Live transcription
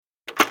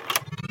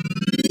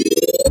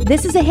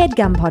This is a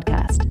HeadGum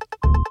podcast.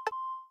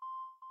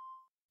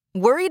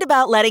 Worried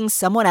about letting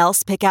someone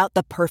else pick out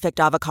the perfect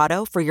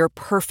avocado for your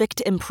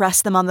perfect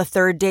impress them on the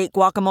third date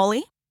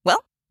guacamole?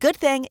 Well, good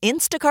thing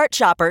Instacart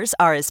shoppers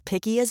are as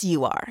picky as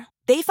you are.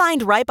 They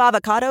find ripe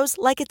avocados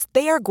like it's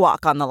their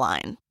guac on the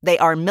line. They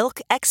are milk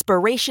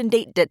expiration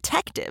date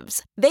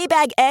detectives. They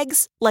bag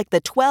eggs like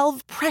the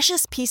 12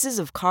 precious pieces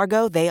of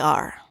cargo they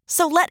are.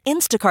 So let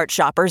Instacart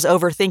shoppers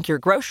overthink your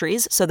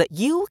groceries so that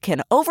you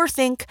can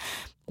overthink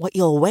what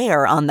you'll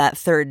wear on that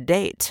third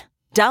date.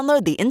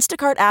 Download the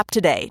Instacart app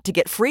today to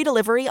get free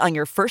delivery on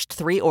your first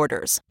 3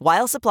 orders,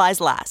 while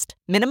supplies last.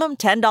 Minimum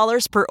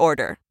 $10 per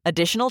order.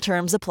 Additional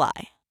terms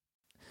apply.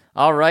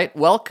 All right,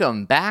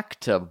 welcome back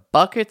to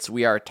Buckets.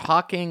 We are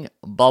talking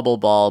bubble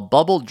ball,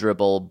 bubble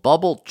dribble,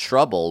 bubble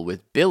trouble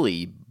with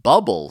Billy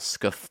Bubbles,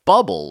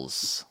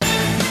 Bubbles.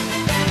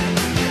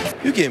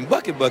 You're getting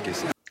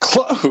buckets.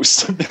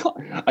 Close.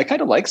 I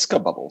kind of like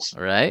Bubbles.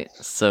 Right?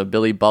 So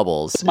Billy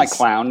Bubbles. It's my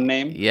clown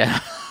name. Yeah.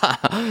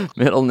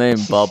 Middle name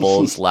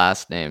Bubbles,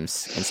 last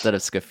names, instead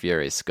of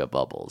Scafuri,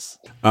 Bubbles.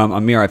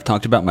 Amir, I've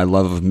talked about my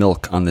love of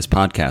milk on this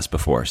podcast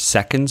before.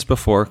 Seconds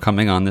before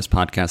coming on this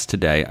podcast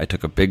today, I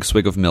took a big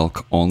swig of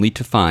milk only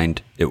to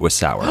find it was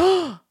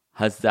sour.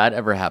 Has that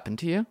ever happened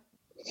to you?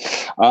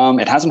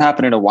 It hasn't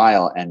happened in a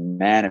while, and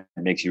man, it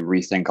makes you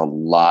rethink a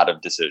lot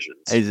of decisions.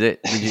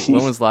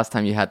 When was the last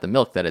time you had the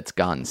milk that it's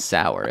gone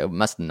sour? It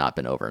must have not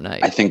been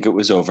overnight. I think it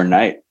was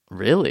overnight.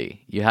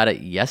 Really? You had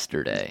it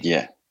yesterday?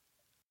 Yeah.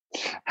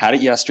 Had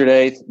it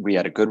yesterday. We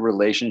had a good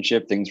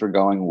relationship. Things were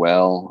going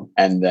well.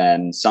 And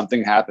then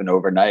something happened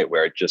overnight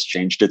where it just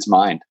changed its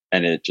mind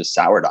and it just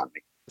soured on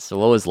me. So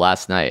what was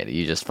last night?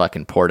 You just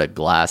fucking poured a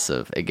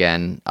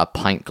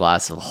pint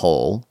glass of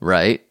whole,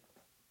 right?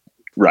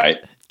 Right.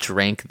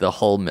 Drank the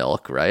whole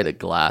milk, right? A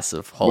glass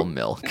of whole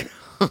milk.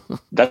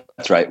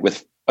 That's right.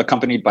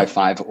 Accompanied by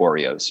 5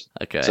 Oreos.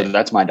 Okay. So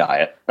that's my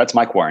diet. That's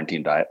my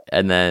quarantine diet.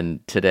 And then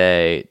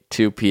today,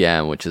 2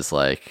 p.m., which is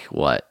like,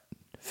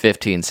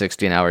 15,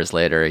 16 hours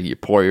later, you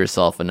pour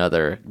yourself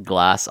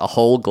a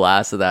whole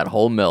glass of that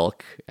whole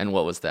milk. And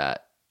what was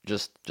that?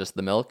 Just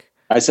the milk?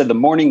 I said the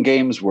morning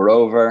games were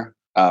over.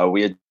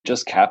 We had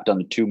just capped on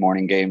the 2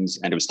 morning games,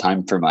 and it was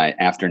time for my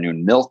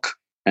afternoon milk.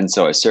 And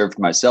so I served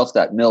myself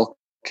that milk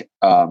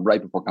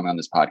right before coming on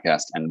this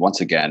podcast, and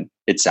once again,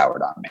 it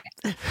soured on me.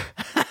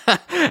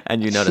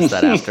 And you noticed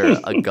that after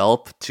a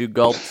gulp, 2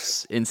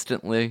 gulps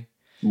instantly?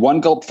 1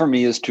 gulp for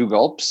me is 2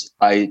 gulps.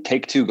 I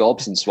take 2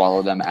 gulps and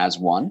swallow them as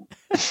one.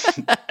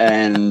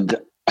 And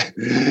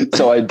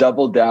so I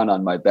doubled down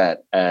on my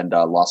bet and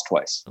lost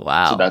twice.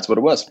 Wow. So that's what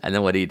it was. And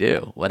then what do you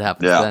do? What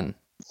happens then?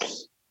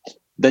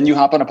 Then you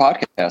hop on a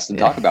podcast and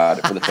talk about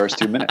it for the first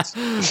 2 minutes.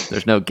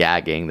 There's no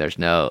gagging. There's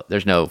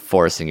no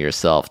forcing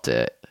yourself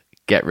to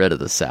get rid of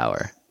the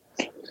sour.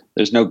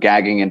 There's no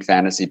gagging in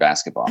fantasy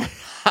basketball.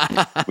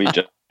 We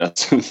just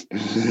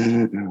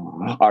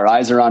our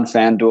eyes are on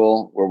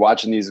FanDuel. We're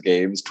watching these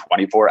games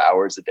 24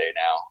 hours a day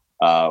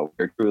now.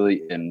 We're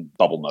truly in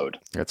bubble mode.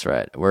 That's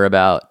right. We're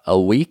about a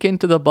week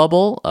into the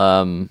bubble.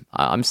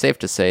 I'm safe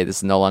to say this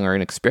is no longer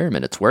an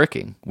experiment. It's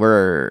working.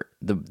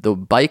 The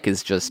bike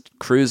is just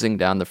cruising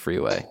down the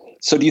freeway.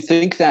 So do you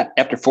think that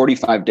after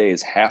 45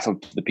 days, half of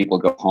the people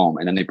go home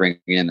and then they bring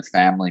in the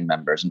family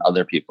members and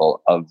other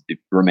people of the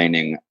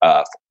remaining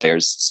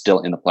players still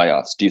in the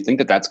playoffs? Do you think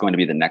that that's going to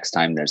be the next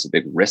time there's a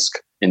big risk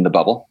in the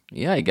bubble?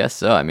 Yeah, I guess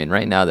so. I mean,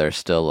 right now there's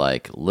still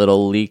like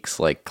little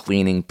leaks like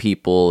cleaning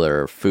people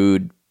or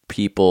food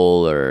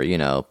people or,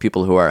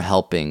 people who are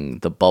helping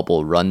the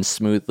bubble run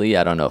smoothly.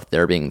 I don't know if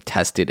they're being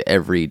tested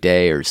every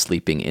day or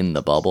sleeping in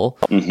the bubble.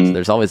 Mm-hmm. So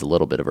there's always a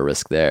little bit of a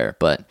risk there.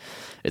 But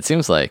it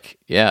seems like,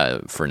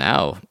 for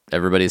now,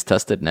 everybody's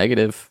tested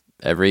negative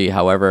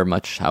however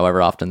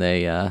often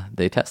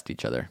they test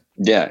each other.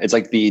 Yeah, it's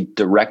like the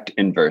direct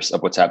inverse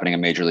of what's happening in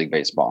Major League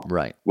Baseball.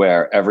 Right.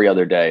 Where every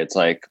other day it's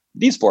like,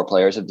 these 4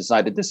 players have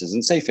decided this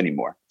isn't safe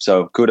anymore.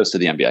 So kudos to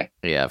the NBA.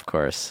 Yeah, of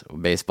course.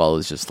 Baseball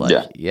is just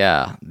like,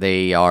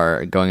 they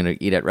are going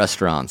to eat at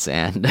restaurants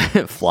and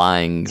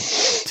flying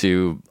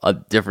to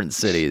different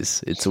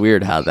cities. It's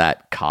weird how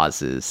that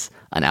causes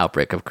an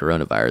outbreak of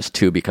coronavirus.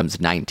 2 becomes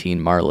 19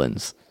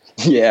 Marlins.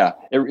 Yeah,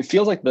 it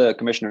feels like the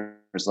commissioner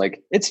is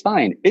like, it's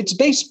fine. It's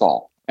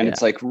baseball. And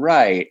it's like,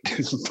 right.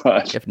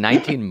 But if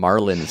 19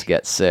 Marlins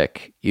get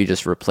sick, you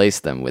just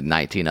replace them with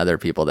 19 other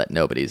people that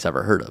nobody's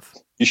ever heard of.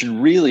 You should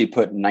really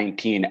put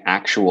 19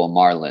 actual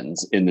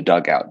Marlins in the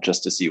dugout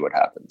just to see what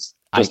happens.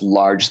 Just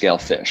large-scale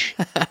fish.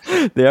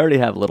 They already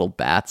have little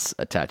bats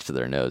attached to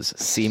their nose,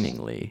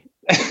 seemingly.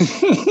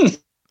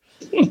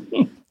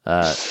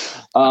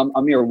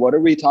 Amir, what are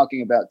we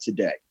talking about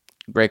today?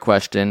 Great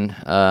question.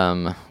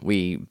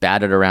 We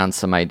batted around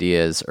some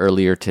ideas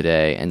earlier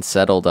today and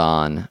settled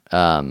on,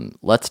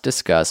 let's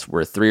discuss,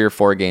 we're 3 or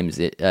 4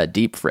 games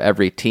deep for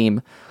every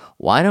team.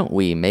 Why don't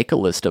we make a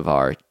list of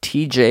our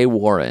TJ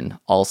Warren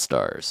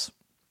All-Stars?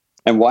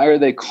 And why are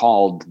they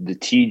called the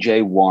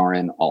TJ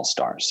Warren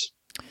All-Stars?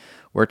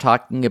 We're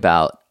talking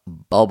about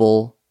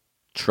bubble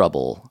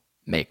trouble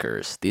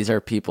makers. These are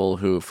people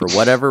who, for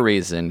whatever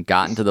reason,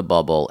 got into the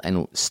bubble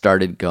and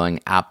started going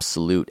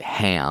absolute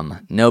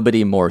ham.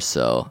 Nobody more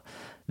so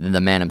than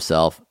the man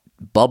himself,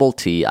 Bubble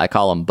T. I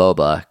call him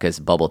Boba because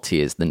Bubble T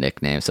is the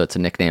nickname. So it's a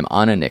nickname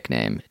on a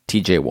nickname,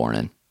 TJ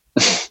Warren.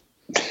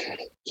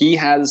 He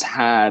has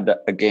had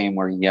a game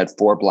where he had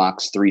 4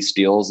 blocks, 3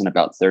 steals, and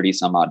about 30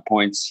 some odd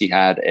points.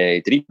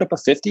 Did he put up a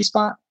 50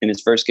 spot in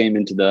his first game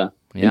into the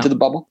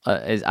bubble?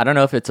 I don't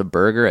know if it's a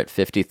burger at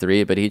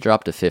 53, but he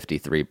dropped a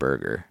 53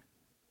 burger.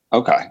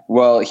 Okay.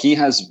 Well, he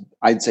has,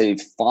 I'd say,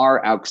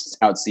 far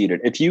outseeded.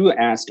 If you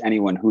asked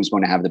anyone who's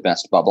going to have the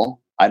best bubble,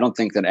 I don't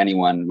think that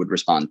anyone would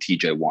respond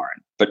TJ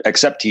Warren, but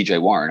except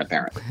TJ Warren,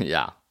 apparently.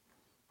 Yeah.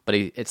 But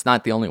it's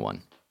not the only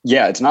one.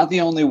 Yeah, it's not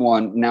the only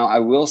one. Now, I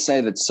will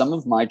say that some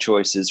of my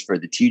choices for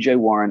the TJ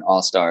Warren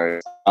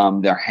All-Stars,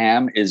 their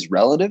ham is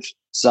relative.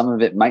 Some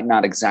of it might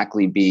not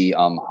exactly be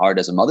hard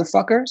as a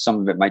motherfucker.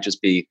 Some of it might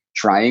just be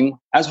trying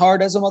as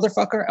hard as a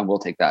motherfucker, and we'll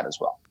take that as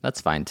well.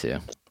 That's fine too.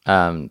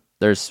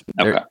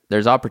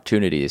 There's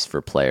opportunities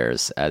for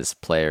players as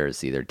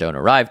players either don't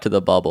arrive to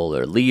the bubble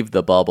or leave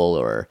the bubble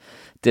or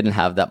didn't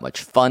have that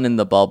much fun in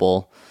the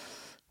bubble.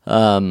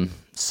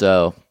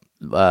 So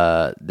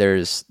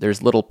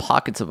there's little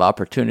pockets of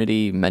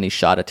opportunity, many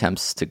shot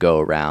attempts to go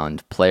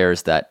around,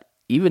 players that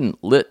even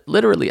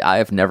literally I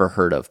have never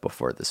heard of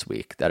before this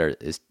week that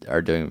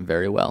are doing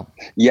very well.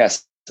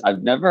 Yes.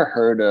 I've never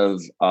heard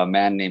of a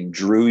man named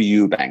Drew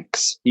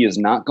Eubanks. He is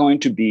not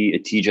going to be a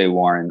TJ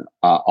Warren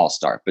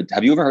All-Star, but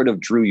have you ever heard of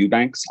Drew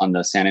Eubanks on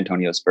the San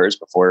Antonio Spurs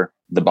before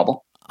the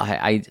bubble?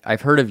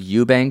 I've heard of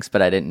Eubanks,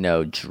 but I didn't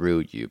know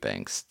Drew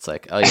Eubanks. It's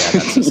like, oh yeah,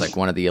 that's just like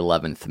one of the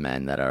 11th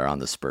men that are on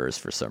the Spurs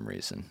for some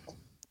reason.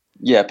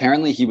 Yeah,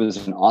 apparently he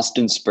was an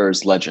Austin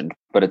Spurs legend,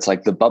 but it's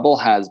like the bubble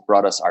has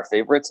brought us our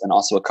favorites and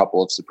also a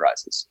couple of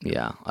surprises.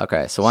 Yeah.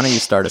 Okay. So why don't you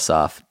start us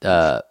off?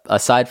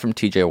 Aside from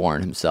TJ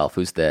Warren himself,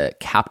 who's the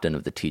captain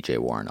of the TJ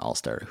Warren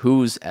All-Star?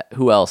 Who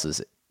else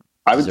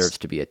deserves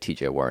to be a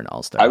TJ Warren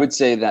All-Star? I would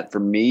say that for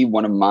me,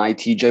 one of my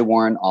TJ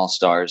Warren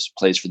All-Stars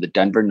plays for the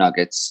Denver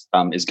Nuggets,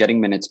 is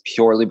getting minutes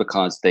purely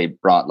because they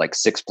brought like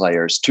 6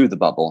 players to the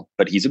bubble,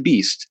 but he's a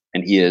beast,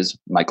 and he is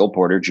Michael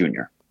Porter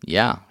Jr.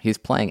 Yeah, he's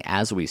playing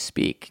as we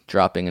speak,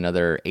 dropping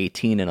another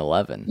 18 and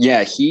 11.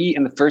 Yeah, he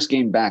in the first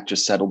game back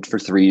just settled for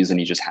threes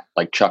and he just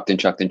chucked and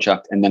chucked and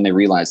chucked. And then they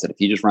realized that if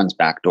he just runs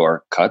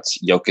backdoor cuts,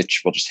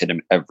 Jokic will just hit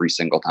him every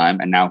single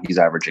time. And now he's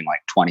averaging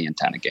like 20 and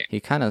 10 a game.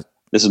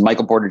 This is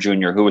Michael Porter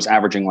Jr., who was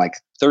averaging like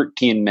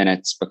 13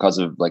 minutes because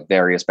of like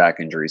various back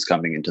injuries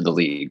coming into the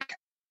league.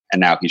 And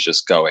now he's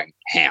just going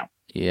ham.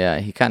 Yeah,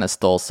 he kind of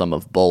stole some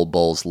of Bol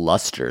Bol's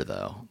luster,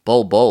 though.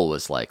 Bol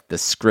was like the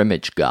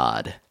scrimmage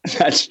god.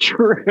 That's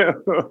true.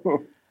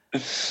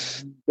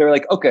 They're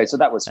like, okay, so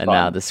that was fun. And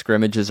now the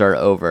scrimmages are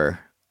over.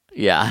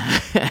 Yeah,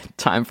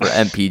 time for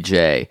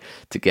MPJ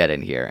to get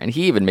in here. And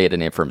he even made a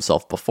name for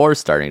himself before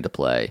starting to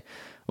play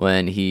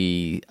when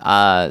he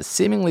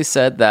seemingly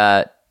said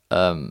that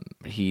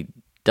he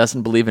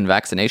doesn't believe in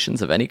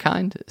vaccinations of any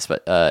kind,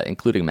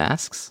 including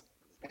masks.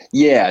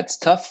 Yeah, it's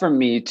tough for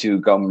me to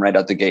go right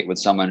out the gate with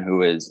someone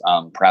who is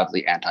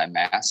proudly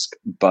anti-mask,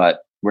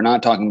 but we're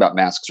not talking about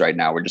masks right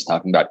now. We're just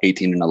talking about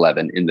 18 and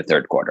 11 in the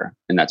third quarter,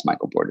 and that's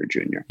Michael Porter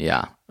Jr.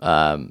 Yeah.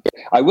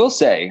 I will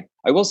say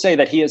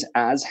that he is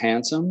as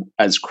handsome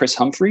as Chris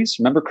Humphries.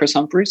 Remember Chris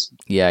Humphries?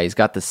 Yeah, he's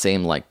got the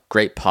same like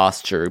great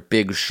posture,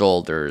 big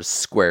shoulders,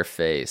 square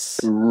face.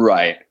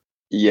 Right.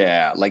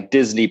 Yeah, like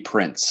Disney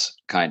Prince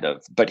kind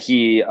of, but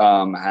he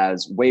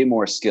has way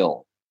more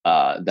skill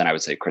than I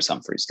would say Chris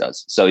Humphries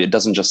does. So it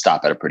doesn't just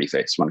stop at a pretty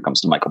face when it comes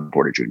to Michael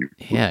Porter Jr.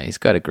 Yeah, he's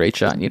got a great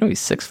shot. He's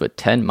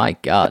 6'10". My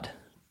God.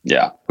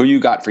 Yeah. Who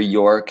you got for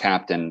your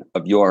captain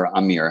of your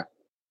Amir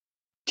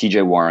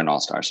TJ Warren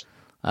All-Stars?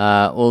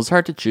 Well, it's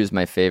hard to choose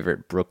my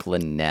favorite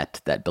Brooklyn net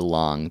that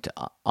belonged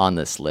on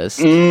this list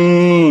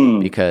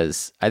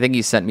because I think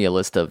you sent me a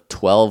list of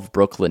 12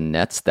 Brooklyn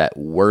Nets that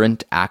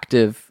weren't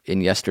active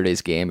in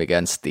yesterday's game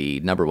against the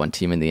number 1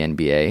 team in the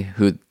NBA,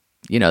 who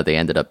they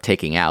ended up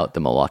taking out the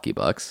Milwaukee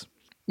Bucks.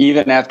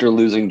 Even after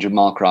losing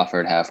Jamal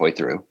Crawford halfway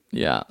through.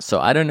 Yeah, so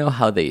I don't know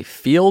how they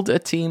field a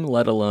team,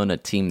 let alone a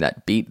team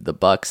that beat the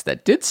Bucks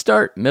that did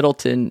start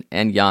Middleton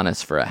and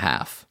Giannis for a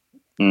half.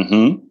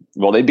 Mm-hmm.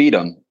 Well, they beat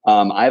them.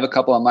 I have a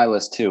couple on my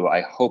list too.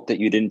 I hope that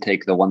you didn't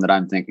take the one that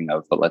I'm thinking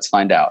of, but let's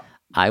find out.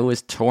 I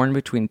was torn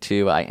between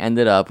 2. I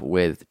ended up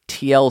with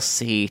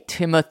TLC,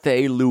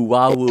 Timothy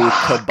Luwawu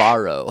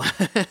Cabarro.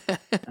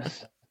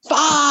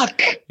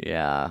 Fuck!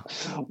 Yeah.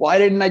 Why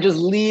didn't I just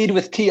lead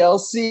with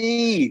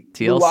TLC?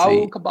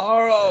 Luau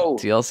Cabarro.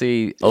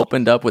 TLC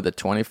opened up with a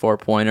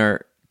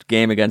 24-pointer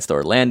game against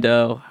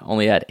Orlando,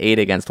 only had 8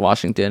 against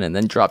Washington, and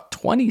then dropped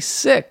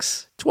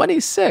 26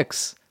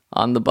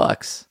 on the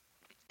Bucks.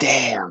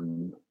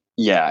 Damn.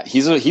 Yeah,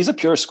 he's a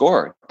pure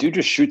scorer. Dude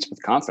just shoots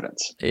with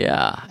confidence.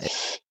 Yeah.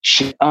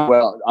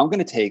 Well, I'm going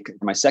to take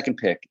my second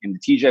pick in the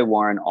TJ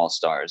Warren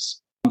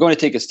All-Stars. I'm going to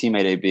take his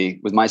teammate AB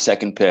with my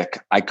second pick.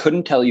 I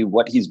couldn't tell you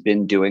what he's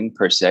been doing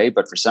per se,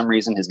 but for some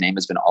reason, his name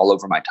has been all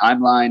over my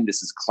timeline.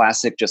 This is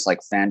classic, just like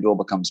FanDuel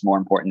becomes more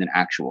important than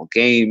actual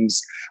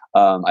games.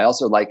 I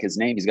also like his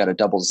name. He's got a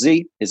double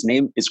Z. His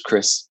name is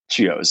Chris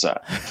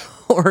Chiozza.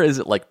 Or is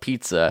it like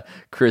pizza,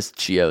 Chris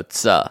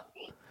Chiozza?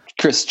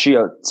 Chris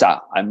Chiozza.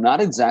 I'm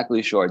not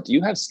exactly sure. Do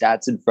you have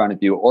stats in front of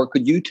you, or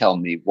could you tell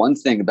me one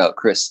thing about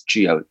Chris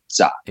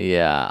Chiozza?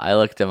 Yeah, I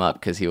looked him up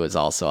because he was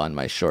also on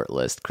my short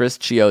list. Chris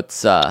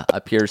Chiozza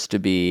appears to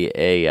be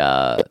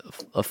a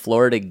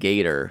Florida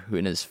Gator who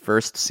in his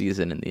first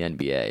season in the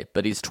NBA,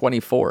 but he's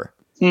 24.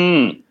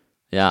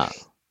 Yeah.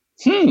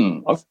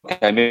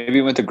 Okay, maybe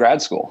he went to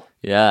grad school.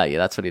 Yeah,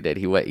 that's what he did.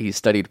 He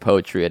studied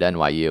poetry at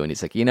NYU, and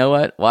he's like, you know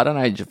what? Why don't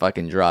I just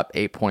fucking drop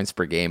 8 points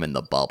per game in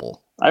the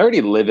bubble? I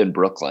already live in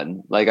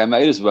Brooklyn. Like, I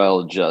might as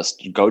well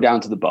just go down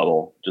to the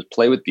bubble, just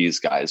play with these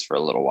guys for a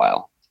little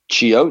while.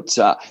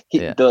 Chiozza,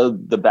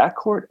 the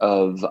backcourt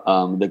of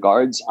the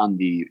guards on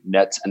the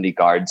Nets and the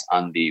guards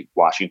on the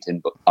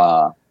Washington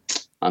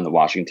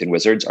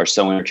Wizards are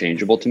so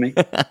interchangeable to me.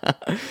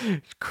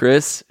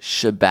 Chris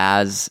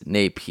Shabazz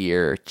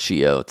Napier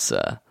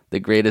Chiozza, the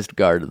greatest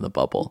guard in the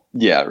bubble.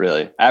 Yeah,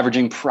 really.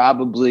 Averaging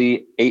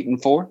probably 8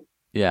 and 4.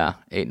 Yeah,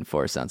 8 and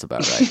 4 sounds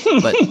about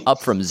right. But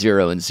up from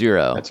 0 and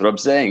 0. That's what I'm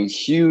saying.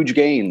 Huge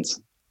gains.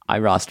 I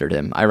rostered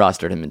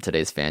him in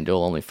today's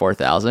FanDuel, only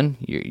 4,000.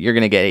 You're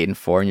going to get 8 and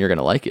 4, and you're going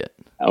to like it.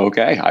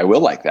 Okay, I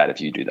will like that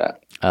if you do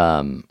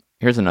that.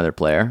 Here's another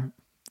player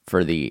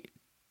for the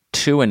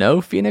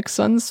 2-0 Phoenix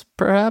Suns,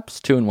 perhaps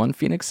 2-1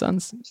 Phoenix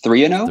Suns.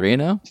 3-0.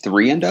 3-0.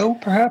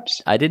 3-0,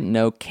 perhaps. I didn't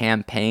know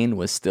Campaign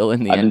was still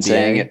in the NBA. I've been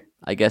saying it.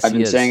 I guess I've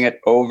been saying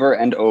it over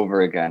and over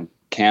again.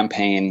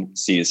 Campaign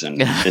season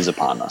is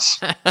upon us.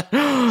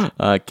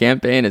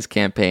 Campaign is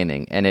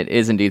campaigning, and it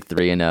is indeed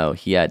 3-0.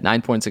 He had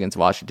 9 points against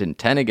Washington,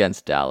 10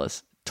 against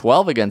Dallas,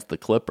 12 against the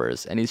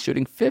Clippers, and he's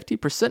shooting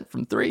 50%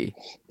 from 3.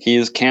 He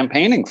is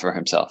campaigning for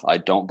himself. I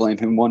don't blame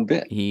him one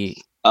bit.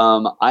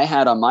 I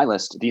had on my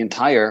list the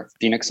entire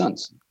Phoenix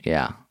Suns.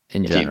 Yeah,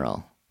 in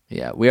general.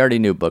 Yeah, we already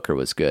knew Booker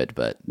was good,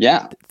 but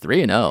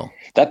 3-0.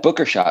 That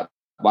Booker shot.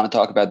 Want to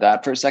talk about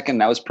that for a second?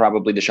 That was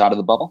probably the shot of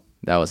the bubble.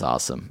 That was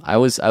awesome. I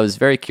was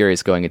very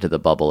curious going into the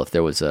bubble if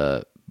there was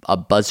a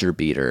buzzer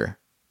beater.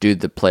 Do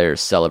the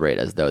players celebrate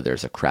as though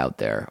there's a crowd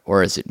there,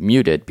 or is it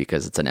muted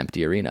because it's an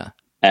empty arena?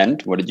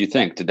 And what did you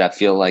think? Did that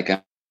feel like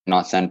an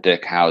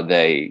authentic how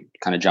they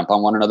kind of jump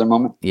on one another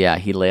moment? Yeah,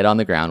 he laid on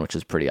the ground, which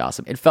was pretty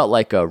awesome. It felt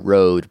like a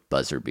road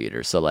buzzer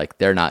beater. So like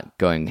they're not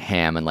going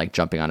ham and like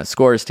jumping on a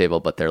scorer's table,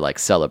 but they're like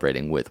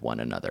celebrating with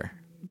one another.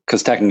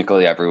 Because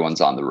technically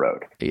everyone's on the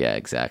road. Yeah,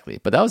 exactly.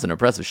 But that was an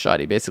impressive shot.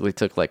 He basically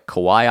took like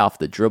Kawhi off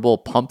the dribble,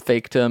 pump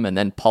faked him, and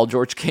then Paul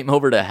George came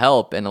over to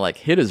help and like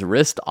hit his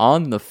wrist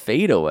on the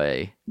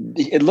fadeaway.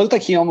 It looked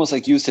like he almost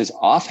like used his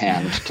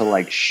offhand to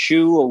like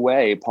shoo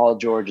away Paul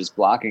George's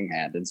blocking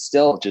hand and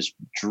still just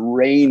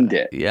drained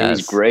it. Yes. It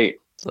was great.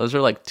 So those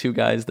are like two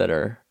guys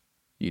that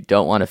you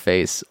don't want to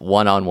face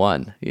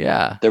one-on-one.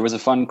 Yeah. There was a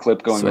fun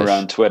clip going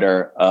around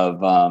Twitter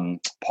of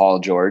Paul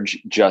George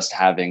just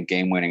having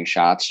game-winning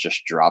shots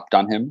just dropped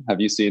on him. Have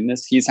you seen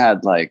this? He's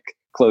had like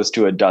close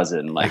to a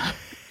dozen like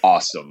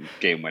awesome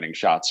game-winning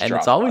shots and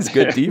dropped. It's always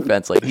good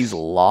defense. Like he's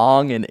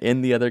long and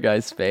in the other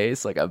guy's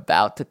face, like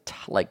about to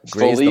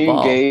graze the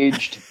ball.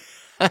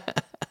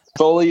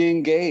 Fully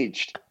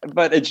engaged.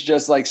 But it's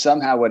just like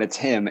somehow when it's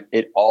him,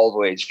 it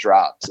always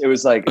drops. It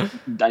was like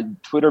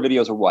Twitter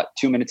videos are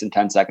 2 minutes and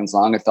 10 seconds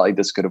long. I felt like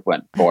this could have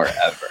went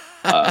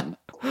forever.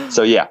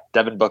 So yeah,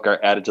 Devin Booker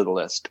added to the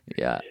list.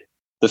 Yeah.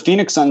 The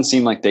Phoenix Suns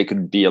seem like they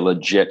could be a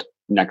legit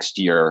next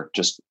year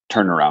just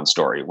turnaround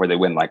story where they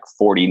win like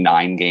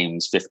 49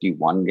 games,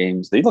 51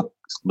 games. They look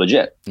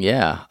legit.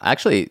 Yeah.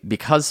 Actually,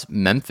 because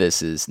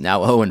Memphis is now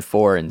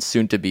 0-4 and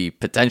soon to be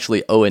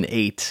potentially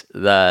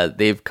 0-8,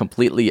 they've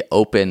completely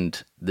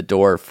opened the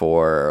door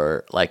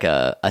for like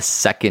a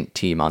second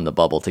team on the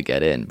bubble to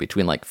get in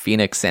between like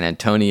Phoenix, San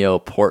Antonio,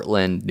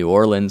 Portland, New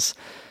Orleans.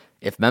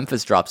 If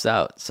Memphis drops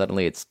out,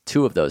 suddenly it's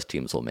two of those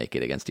teams will make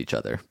it against each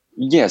other.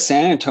 Yeah,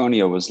 San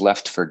Antonio was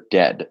left for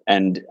dead.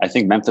 And I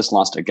think Memphis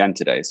lost again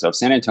today. So if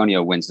San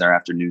Antonio wins their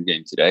afternoon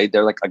game today,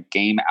 they're like a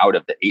game out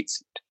of the 8th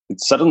seed.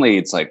 Suddenly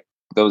it's like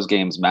those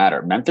games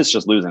matter. Memphis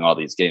just losing all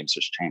these games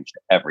just changed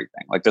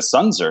everything. Like the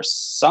Suns are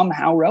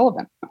somehow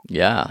relevant.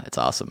 Yeah, it's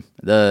awesome.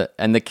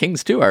 And the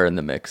Kings too are in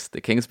the mix. The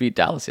Kings beat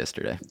Dallas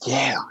yesterday.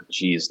 Yeah,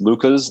 geez.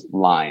 Luka's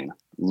line.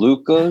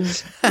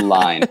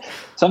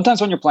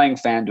 Sometimes when you're playing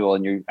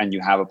FanDuel and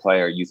you have a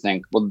player, you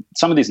think, well,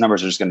 some of these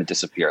numbers are just going to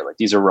disappear. Like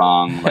these are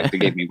wrong. Like they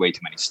gave me way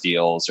too many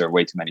steals or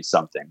way too many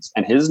somethings.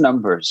 And his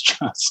numbers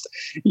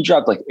he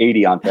dropped like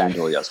 80 on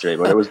FanDuel yesterday,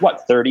 but it was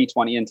 30,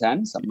 20, and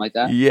 10, something like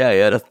that. Yeah, he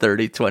had a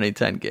 30, 20,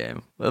 10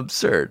 game.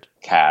 Absurd.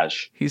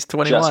 Cash. He's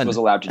 21. Just was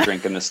allowed to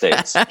drink in the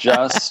States.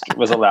 Just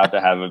was allowed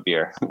to have a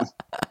beer.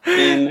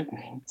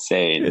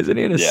 Insane. Isn't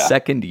he in his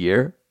second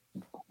year?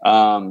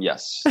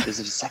 Yes. Is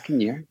it his second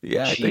year?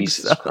 Yeah, Jesus I think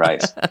so.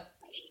 Christ.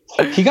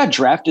 He got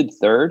drafted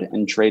 3rd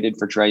and traded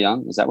for Trae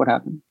Young. Is that what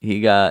happened?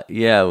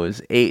 It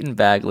was Ayton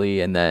Bagley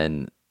and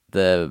then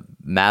the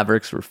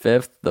Mavericks were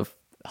 5th, the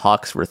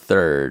Hawks were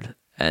 3rd,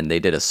 and they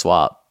did a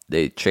swap.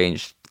 They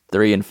changed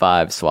 3 and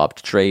 5,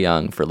 swapped Trae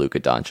Young for Luka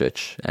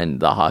Doncic, and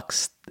the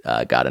Hawks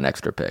got an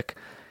extra pick.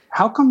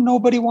 How come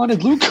nobody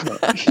wanted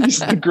Luka? He's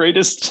the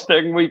greatest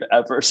thing we've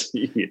ever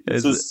seen.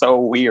 This is so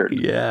weird.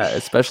 Yeah,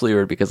 especially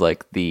weird because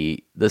like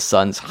the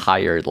Suns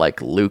hired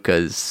like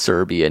Luka's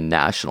Serbian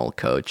national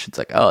coach. It's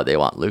like, oh, they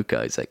want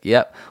Luka. He's like,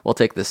 yep, we'll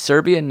take the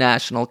Serbian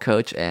national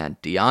coach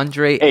and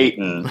DeAndre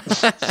Ayton.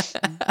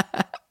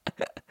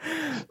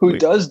 Who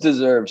does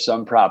deserve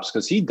some props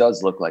because he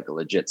does look like a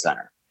legit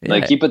center. Yeah.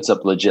 Like he puts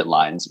up legit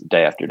lines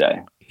day after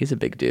day. He's a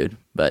big dude,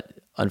 but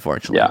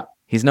unfortunately,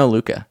 he's no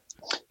Luka.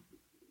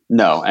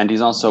 No, and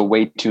he's also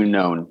way too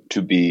known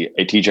to be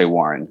a TJ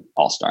Warren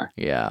all-star.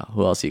 Yeah.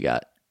 Who else you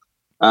got?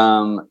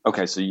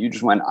 Okay, so you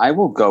just went. I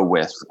will go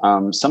with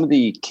some of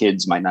the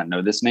kids might not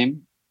know this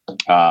name,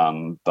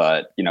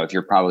 but if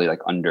you're probably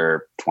like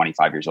under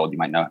 25 years old, you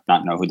might not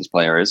know who this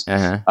player is.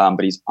 Uh-huh.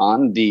 But he's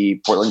on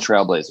the Portland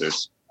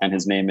Trailblazers, and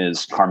his name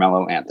is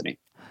Carmelo Anthony.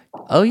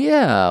 Oh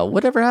yeah,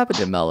 whatever happened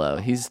to Melo?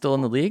 He's still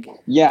in the league?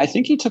 Yeah, I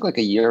think he took like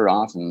a year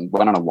off and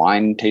went on a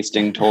wine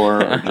tasting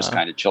tour or just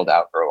kind of chilled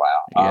out for a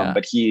while.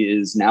 But he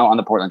is now on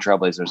the Portland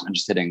Trailblazers and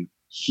just hitting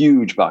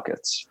huge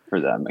buckets for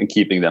them and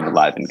keeping them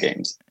alive in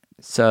games.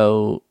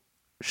 So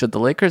should the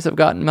Lakers have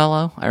gotten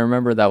Melo? I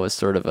remember that was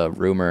sort of a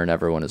rumor and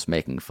everyone was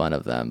making fun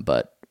of them,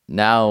 but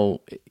now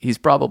he's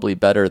probably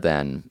better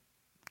than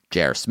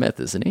J.R. Smith,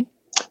 isn't he?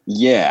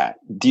 Yeah.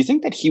 Do you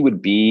think that he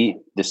would be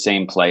the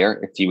same player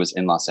if he was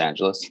in Los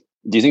Angeles?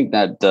 Do you think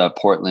that the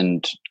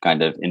Portland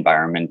kind of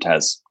environment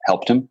has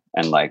helped him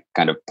and like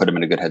kind of put him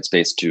in a good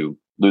headspace to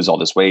lose all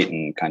this weight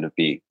and kind of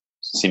be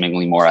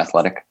seemingly more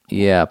athletic?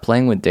 Yeah,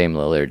 playing with Dame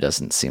Lillard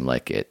doesn't seem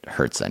like it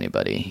hurts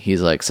anybody.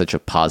 He's like such a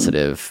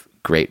positive,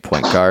 great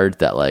point guard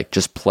that like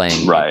just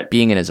playing,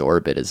 being in his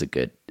orbit is a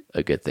good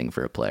thing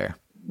for a player.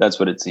 That's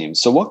what it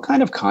seems. So what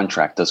kind of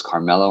contract does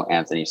Carmelo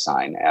Anthony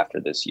sign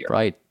after this year?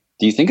 Right.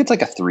 Do you think it's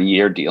like a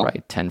 3-year deal?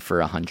 Right, 10 for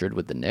 100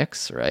 with the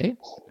Knicks, right?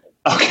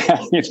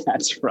 Okay,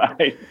 that's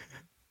right.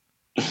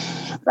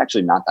 It's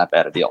actually not that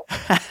bad a deal.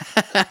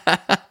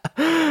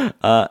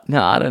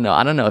 No, I don't know.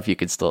 I don't know if you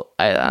could still.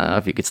 I don't know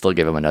if you could still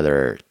give him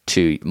another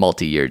 2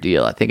 multi-year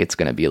deal. I think it's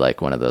going to be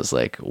like one of those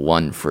like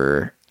 1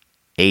 for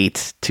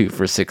 8, 2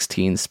 for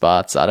 16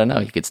 spots. I don't know.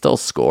 He could still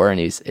score, and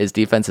his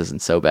defense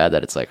isn't so bad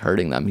that it's like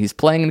hurting them. He's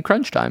playing in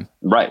crunch time,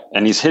 right?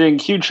 And he's hitting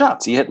huge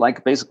shots. He hit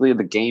like basically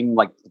the game,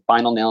 like the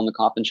final nail in the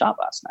coffin shot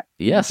last night.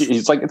 Yes,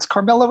 he's like it's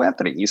Carmelo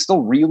Anthony. He's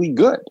still really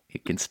good. He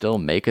can still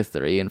make a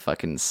 3 and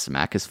fucking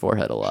smack his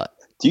forehead a lot.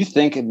 Do you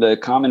think the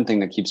common thing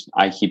that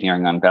I keep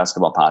hearing on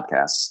basketball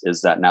podcasts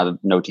is that now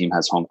that no team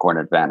has home court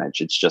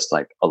advantage, it's just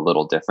like a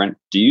little different?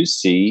 Do you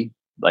see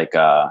like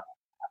a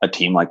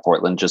team like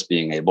Portland just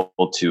being able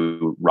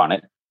to run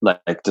it?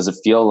 Like, does it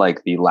feel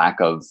like the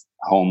lack of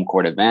home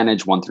court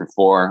advantage, 1 through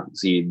 4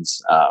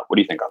 seeds? What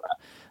do you think on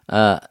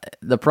that?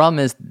 The problem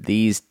is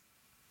these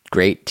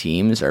great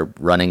teams are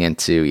running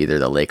into either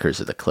the Lakers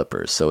or the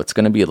Clippers. So it's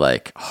going to be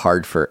like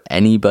hard for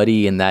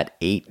anybody in that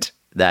 8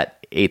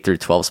 through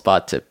 12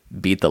 spot to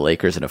beat the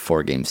Lakers in a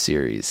 4-game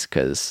series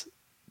because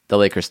the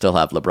Lakers still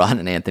have LeBron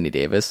and Anthony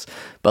Davis.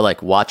 But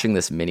like watching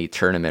this mini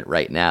tournament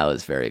right now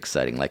is very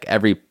exciting. Like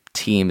every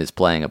team is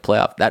playing a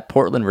playoff. That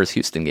Portland versus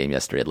Houston game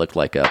yesterday, it looked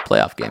like a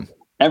playoff game.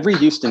 Every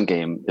Houston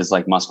game is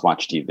like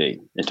must-watch TV,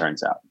 it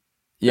turns out.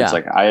 Yeah. It's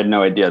like, I had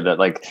no idea that,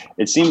 like,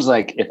 it seems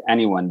like if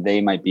anyone, they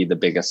might be the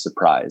biggest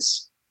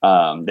surprise.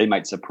 They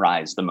might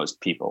surprise the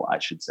most people, I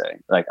should say.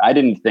 Like, I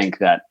didn't think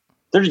that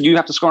you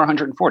have to score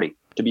 140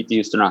 to beat the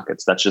Houston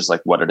Rockets. That's just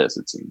like what it is,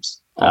 it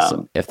seems.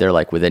 Also, if they're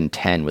like within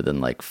 10, within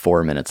like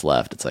 4 minutes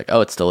left, it's like,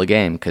 oh, it's still a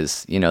game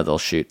because, they'll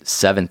shoot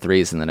 7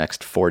 threes in the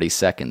next 40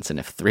 seconds. And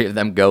if 3 of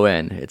them go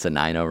in, it's a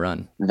 9-0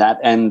 run. That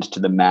end to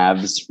the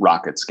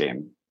Mavs-Rockets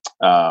game,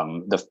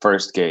 the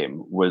first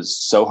game was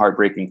so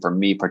heartbreaking for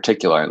me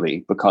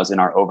particularly because in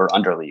our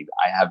over-under league,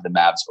 I have the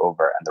Mavs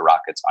over and the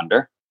Rockets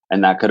under.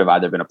 And that could have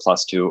either been a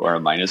 +2 or a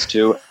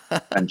 -2.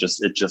 And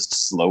it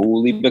just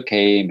slowly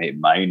became a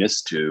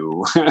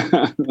 -2.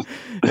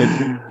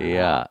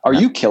 Yeah. Are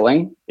you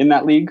killing in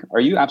that league? Are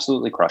you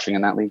absolutely crushing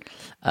in that league?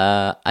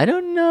 I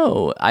don't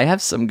know. I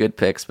have some good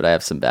picks, but I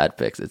have some bad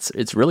picks.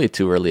 It's really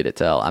too early to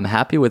tell. I'm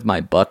happy with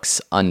my Bucks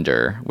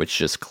under, which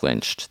just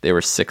clinched. They were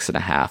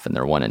 6.5 and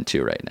they're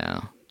 1-2 right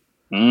now.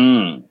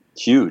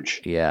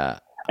 Huge. Yeah.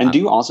 And do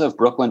you also have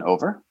Brooklyn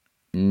over?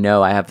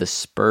 No, I have the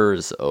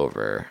Spurs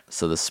over.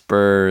 So the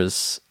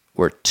Spurs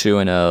were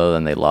 2-0,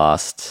 and they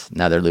lost.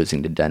 Now they're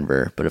losing to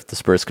Denver. But if the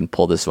Spurs can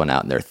pull this one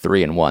out and they're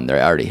 3-1, they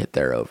already hit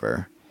their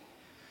over.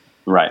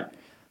 Right.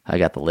 I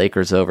got the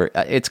Lakers over.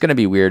 It's going to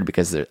be weird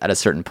because at a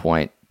certain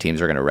point,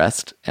 teams are going to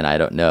rest, and I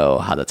don't know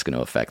how that's going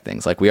to affect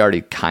things. Like we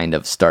already kind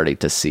of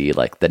started to see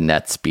like the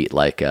Nets beat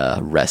like a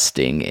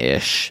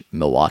resting-ish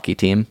Milwaukee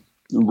team.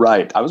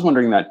 Right. I was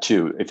wondering that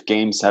too. If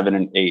game 7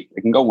 and 8,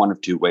 it can go one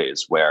of two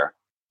ways where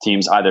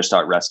teams either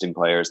start resting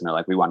players and they're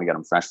like, we want to get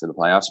them fresh for the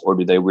playoffs, or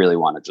do they really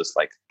want to just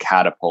like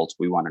catapult?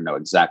 We want to know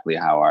exactly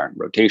how our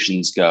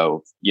rotations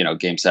go.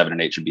 Game 7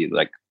 and 8 should be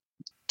like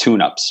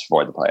tune-ups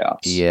for the playoffs.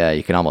 Yeah,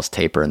 you can almost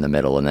taper in the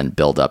middle and then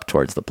build up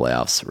towards the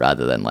playoffs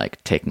rather than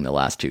like taking the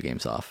last 2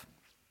 games off.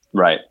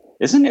 Right.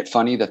 Isn't it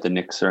funny that the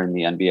Knicks are in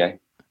the NBA?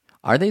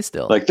 Are they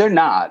still? Like, they're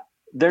not.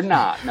 They're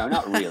not. No,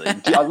 not really.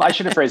 I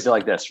should have phrased it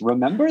like this.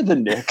 Remember the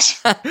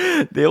Knicks?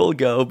 They will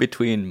go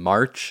between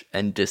March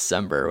and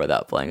December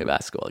without playing a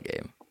basketball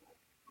game.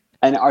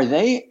 And are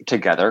they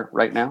together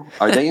right now?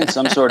 Are they in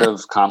some sort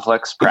of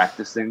complex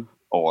practicing?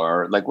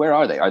 Or like, where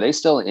are they? Are they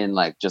still in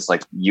like just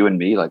like you and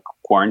me, like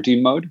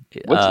quarantine mode?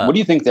 What do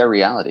you think their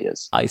reality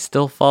is? I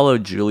still follow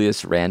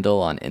Julius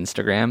Randle on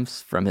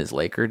Instagrams from his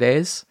Laker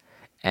days.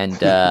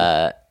 And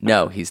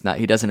no, he's not.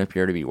 He doesn't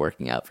appear to be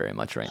working out very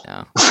much right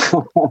now.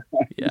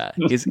 Yeah,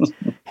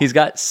 he's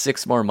got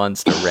 6 more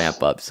months to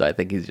ramp up, so I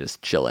think he's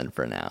just chilling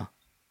for now.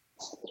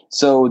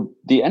 So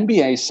the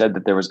NBA said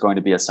that there was going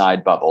to be a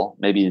side bubble,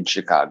 maybe in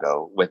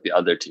Chicago, with the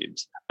other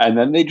teams, and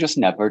then they just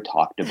never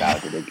talked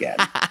about it again.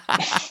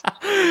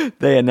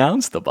 They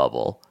announced the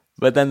bubble,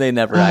 but then they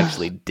never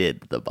actually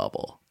did the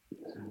bubble.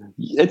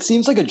 It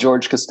seems like a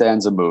George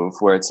Costanza move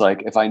where it's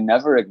like, if I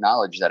never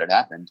acknowledge that it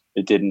happened,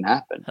 it didn't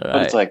happen. Right.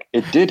 But it's like,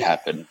 it did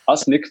happen.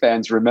 Us Knicks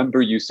fans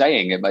remember you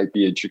saying it might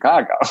be in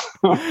Chicago.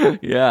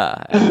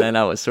 Yeah, and then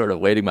I was sort of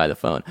waiting by the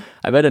phone.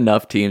 I bet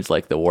enough teams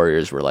like the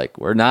Warriors were like,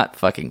 we're not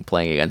fucking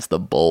playing against the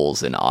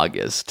Bulls in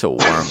August to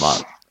warm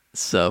up.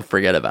 So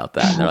forget about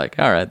that. And they're like,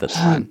 all right, that's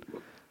fine.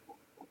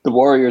 The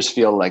Warriors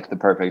feel like the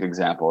perfect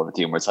example of a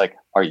team where it's like,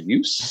 are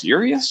you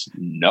serious?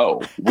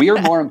 No, we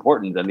are more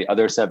important than the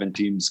other 7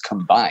 teams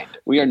combined.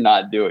 We are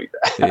not doing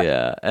that.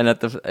 Yeah, and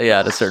at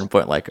a certain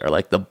point, like, are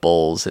like the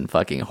Bulls and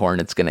fucking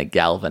Hornets going to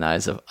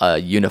galvanize a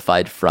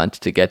unified front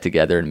to get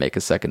together and make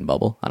a second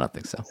bubble? I don't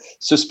think so.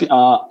 So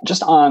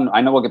just on,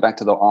 I know we'll get back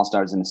to the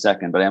All-Stars in a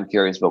second, but I'm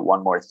curious about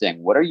one more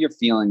thing. What are your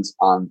feelings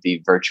on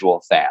the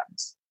virtual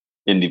fans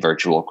in the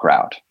virtual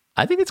crowd?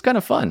 I think it's kind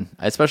of fun,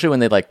 especially when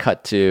they like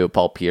cut to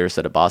Paul Pierce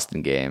at a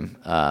Boston game.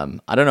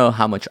 I don't know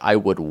how much I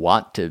would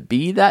want to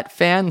be that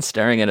fan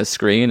staring at a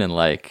screen and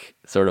like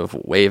sort of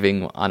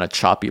waving on a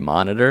choppy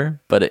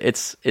monitor, but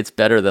it's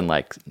better than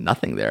like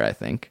nothing there, I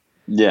think.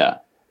 Yeah.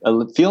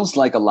 It feels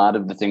like a lot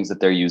of the things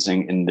that they're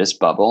using in this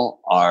bubble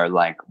are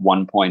like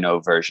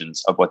 1.0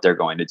 versions of what they're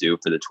going to do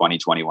for the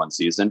 2021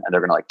 season, and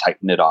they're going to like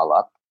tighten it all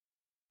up.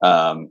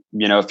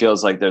 It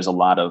feels like there's a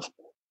lot of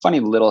funny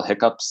little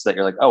hiccups that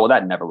you're like, oh, well,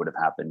 that never would have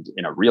happened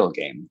in a real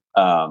game.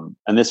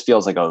 And this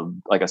feels like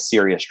a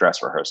serious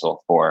dress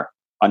rehearsal for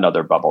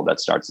another bubble that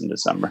starts in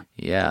December.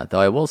 Yeah, though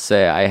I will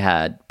say I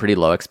had pretty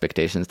low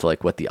expectations to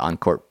like what the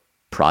on-court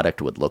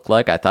product would look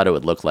like. I thought it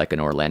would look like an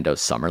Orlando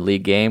Summer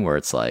League game where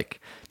it's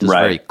like just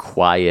very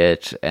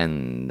quiet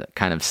and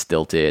kind of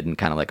stilted and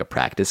kind of like a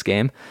practice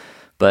game.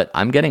 But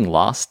I'm getting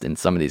lost in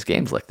some of these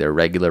games, like they're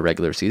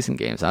regular season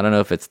games. I don't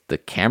know if it's the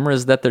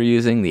cameras that they're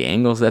using, the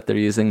angles that they're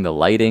using, the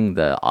lighting,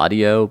 the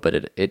audio,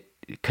 but it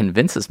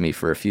convinces me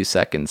for a few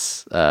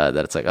seconds that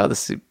it's like, oh,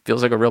 this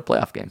feels like a real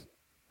playoff game.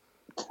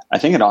 I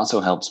think it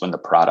also helps when the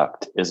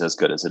product is as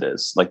good as it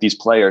is. Like these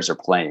players are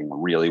playing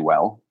really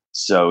well.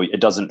 So it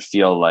doesn't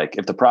feel like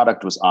if the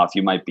product was off,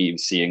 you might be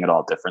seeing it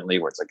all differently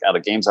where it's like, oh, the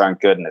games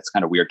aren't good and it's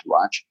kind of weird to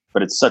watch,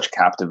 but it's such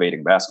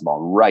captivating basketball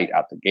right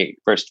out the gate.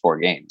 First 4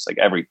 games, like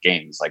every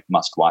game is like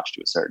must watch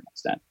to a certain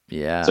extent.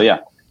 Yeah. So yeah,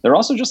 they're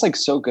also just like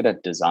so good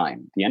at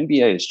design. The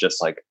NBA is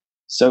just like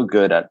so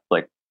good at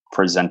like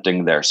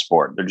presenting their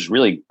sport. They're just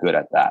really good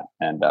at that.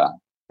 And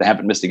they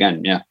haven't missed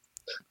again. Yeah.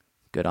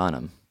 Good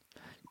on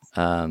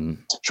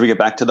them. Should we get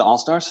back to the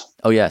All-Stars?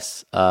 Oh,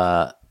 yes.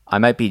 I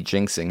might be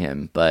jinxing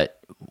him, but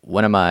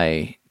one of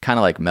my kind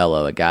of like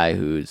Melo, a guy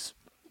who's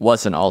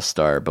was an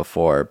all-star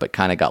before, but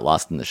kind of got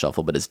lost in the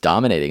shuffle, but is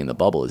dominating in the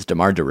bubble, is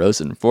DeMar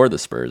DeRozan for the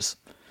Spurs.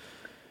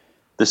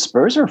 The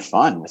Spurs are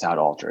fun without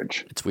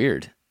Aldridge. It's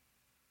weird.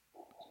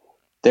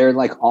 They're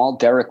like all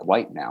Derek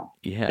White now.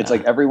 Yeah. It's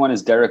like everyone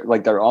is Derek,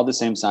 like they're all the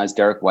same size.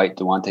 Derek White,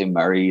 DeJounte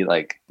Murray,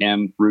 like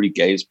him, Rudy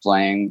Gay's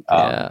playing,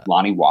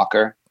 Lonnie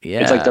Walker.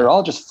 Yeah. It's like they're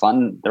all just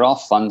fun. They're all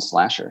fun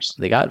slashers.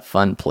 They got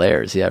fun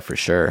players, yeah, for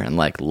sure. And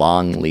like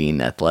long,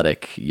 lean,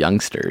 athletic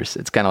youngsters.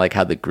 It's kind of like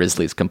how the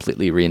Grizzlies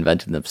completely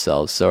reinvented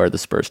themselves. So are the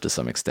Spurs to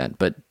some extent.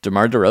 But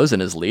DeMar DeRozan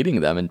is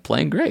leading them and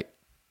playing great.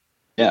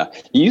 Yeah.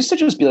 He used to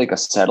just be like a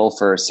settle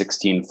for a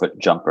 16-foot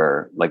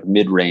jumper, like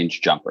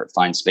mid-range jumper,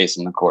 find space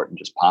in the court and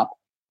just pop.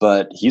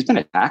 But he's been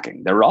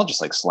attacking. They're all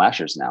just like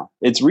slashers now.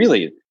 It's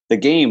really, the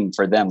game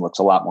for them looks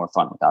a lot more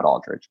fun without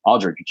Aldridge.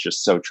 Aldridge is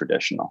just so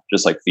traditional.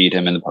 Just like feed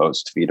him in the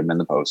post, feed him in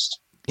the post.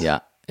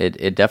 Yeah,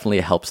 it definitely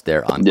helps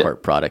their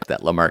on-court product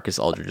that LaMarcus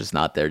Aldridge is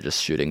not there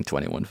just shooting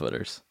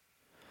 21-footers.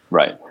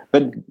 Right.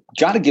 But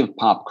got to give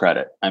Pop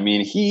credit. I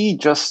mean, he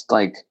just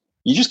like,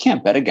 you just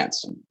can't bet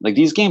against him. Like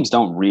these games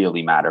don't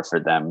really matter for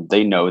them.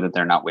 They know that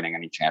they're not winning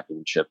any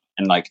championship.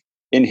 And like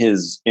in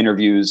his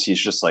interviews, he's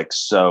just like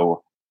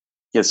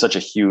he has such a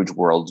huge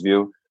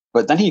worldview,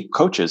 but then he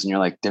coaches and you're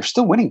like, they're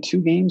still winning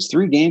 2 games,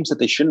 3 games that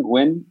they shouldn't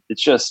win.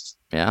 It's just,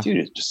 dude,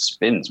 it just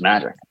spins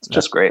magic. It's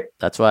just great.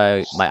 That's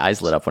why my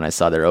eyes lit up when I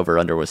saw their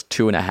over-under was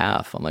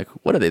 2.5. I'm like,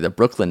 what are they, the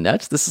Brooklyn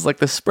Nets? This is like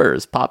the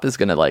Spurs. Pop is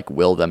going to like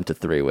will them to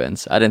 3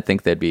 wins. I didn't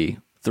think they'd be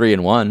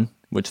 3-1,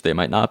 which they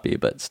might not be,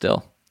 but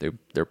still,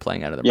 they're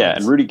playing out of their Yeah,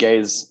 minds. and Rudy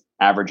Gay's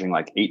averaging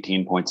like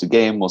 18 points a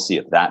game. We'll see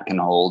if that can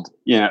hold.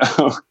 You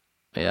know.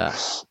 Yeah,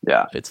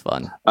 Yeah. it's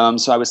fun.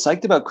 So I was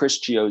psyched about Chris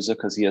Chiozza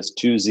because he has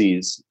two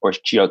Z's, or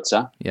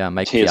Chiozza. Yeah,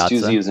 Mike He has two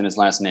Piazza. Z's in his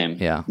last name.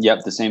 Yeah. Yep,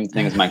 the same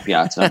thing as Mike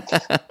Piazza.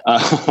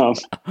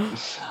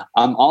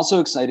 I'm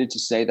also excited to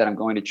say that I'm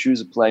going to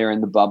choose a player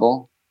in the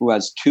bubble who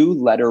has two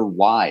letter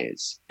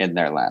Y's in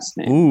their last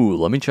name. Ooh,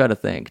 let me try to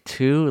think.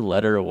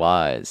 2-letter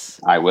Y's.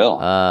 I will.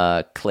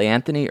 Clay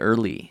Anthony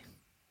Early.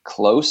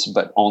 Close,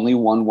 but only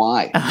one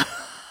Y.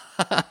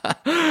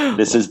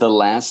 This is the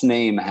last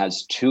name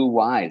has two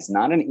Y's.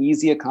 Not an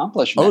easy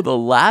accomplishment. Oh, the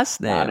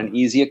last Not name. an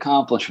easy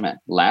accomplishment.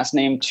 Last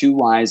name, two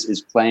Y's, is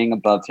playing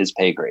above his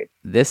pay grade.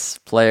 This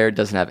player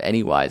doesn't have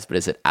any Y's, but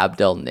is it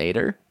Abdel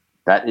Nader?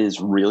 That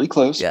is really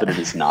close, Yeah. but it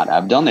is not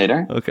Abdel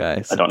Nader.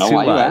 Okay. I don't know two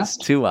why you Ys.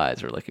 asked. 2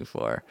 Y's we're looking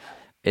for.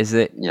 Is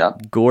it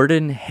Yep.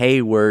 Gordon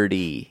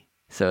Haywardy?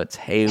 So it's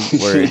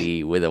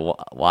Haywardy with a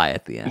Y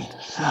at the end.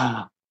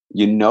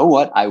 You know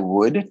what? I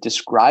would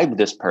describe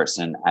this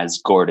person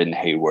as Gordon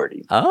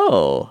Haywardy.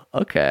 Oh,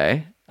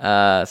 okay.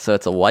 So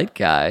it's a white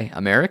guy,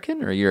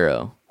 American or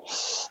Euro?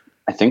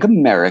 I think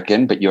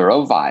American, but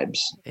Euro vibes.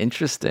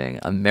 Interesting.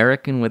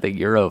 American with a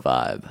Euro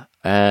vibe.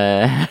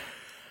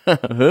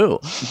 Who?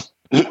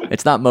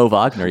 It's not Mo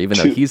Wagner, even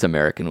though he's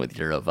American with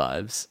Euro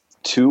vibes.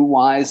 Two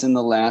Y's in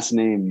the last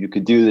name. You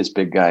could do this,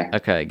 big guy.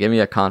 Okay, give me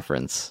a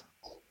conference.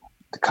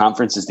 The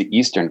conference is the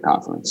Eastern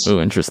Conference.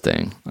 Ooh,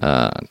 interesting.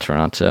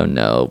 Toronto,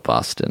 no.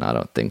 Boston, I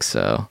don't think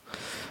so.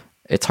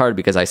 It's hard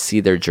because I see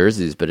their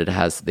jerseys, but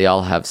they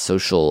all have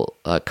social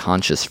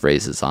conscious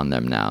phrases on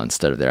them now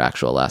instead of their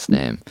actual last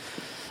name.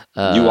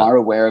 You are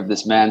aware of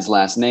this man's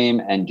last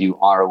name, and you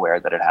are aware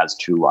that it has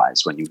two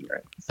Y's when you hear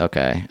it.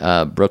 Okay.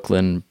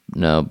 Brooklyn,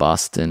 no.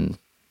 Boston,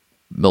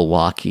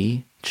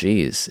 Milwaukee.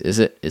 Jeez, is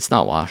it? It's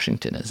not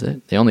Washington, is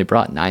it? They only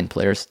brought 9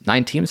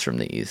 teams from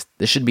the East.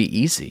 This should be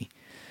easy.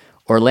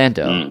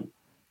 Orlando.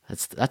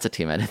 That's a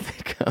team I didn't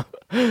think of.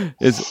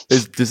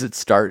 Does it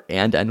start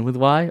and end with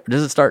Y? Or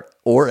does it start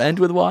or end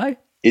with Y?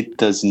 It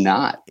does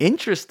not.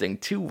 Interesting.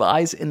 2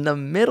 Y's in the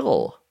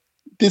middle.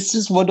 This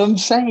is what I'm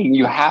saying.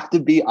 You have to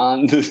be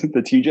on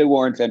the TJ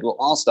Warren FanDuel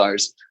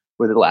All-Stars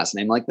with a last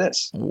name like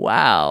this.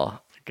 Wow.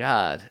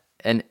 God.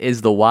 And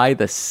is the Y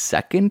the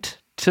second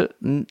to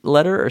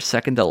letter or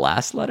second to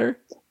last letter?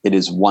 It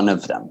is one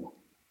of them.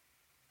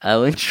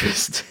 Oh,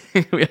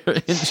 interesting. We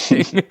are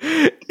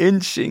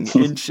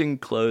inching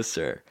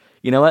closer.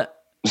 You know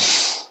what?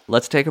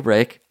 Let's take a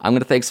break. I'm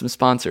going to thank some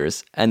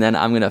sponsors, and then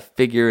I'm going to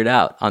figure it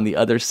out on the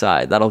other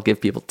side. That'll give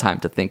people time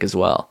to think as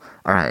well.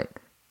 All right.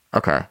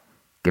 Okay.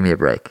 Give me a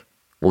break.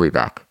 We'll be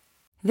back.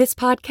 This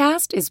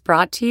podcast is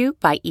brought to you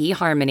by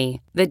eHarmony,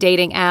 the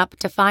dating app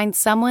to find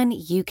someone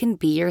you can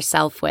be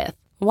yourself with.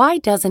 Why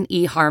doesn't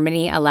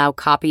eHarmony allow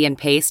copy and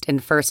paste in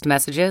first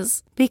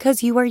messages?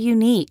 Because you are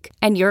unique,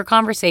 and your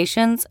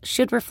conversations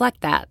should reflect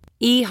that.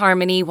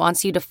 eHarmony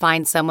wants you to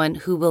find someone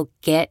who will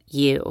get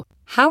you.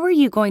 How are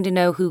you going to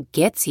know who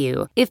gets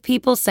you if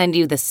people send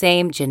you the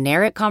same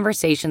generic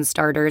conversation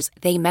starters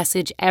they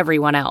message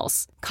everyone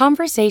else?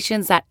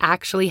 Conversations that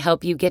actually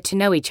help you get to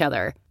know each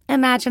other.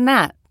 Imagine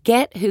that.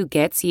 Get who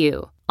gets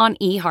you on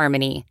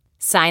eHarmony.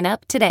 Sign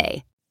up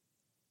today.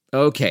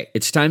 Okay,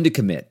 it's time to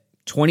commit.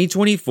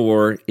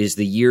 2024 is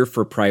the year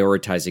for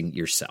prioritizing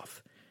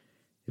yourself.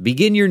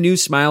 Begin your new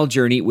smile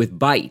journey with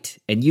Byte,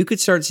 and you could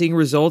start seeing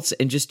results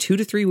in just 2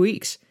 to 3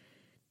 weeks.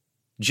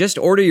 Just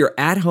order your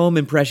at-home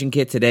impression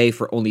kit today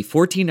for only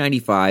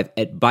 $14.95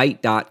 at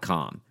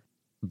Byte.com.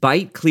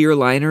 Byte clear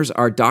liners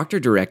are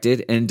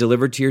doctor-directed and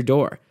delivered to your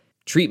door.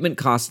 Treatment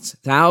costs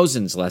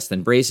thousands less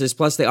than braces,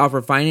 plus they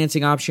offer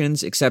financing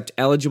options, accept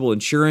eligible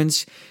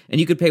insurance, and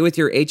you could pay with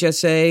your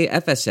HSA,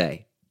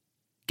 FSA.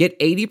 Get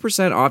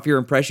 80% off your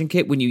impression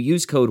kit when you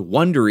use code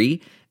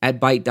WONDERY at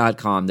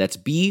Byte.com. That's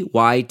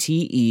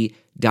BYTE.com.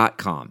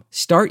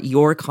 Start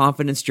your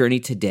confidence journey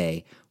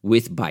today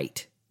with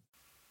Byte.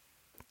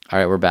 All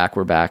right, we're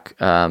back.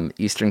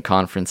 Eastern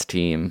Conference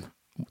team,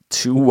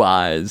 2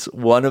 Ys.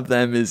 One of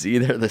them is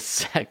either the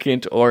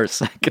second or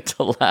second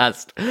to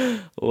last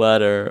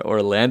letter.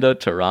 Orlando,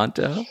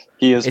 Toronto.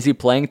 Is he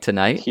playing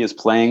tonight? He is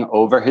playing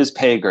over his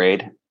pay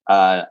grade.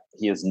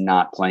 He is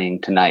not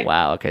playing tonight.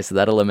 Wow. Okay, so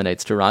that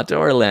eliminates Toronto,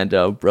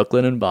 Orlando,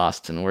 Brooklyn, and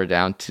Boston. We're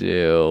down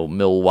to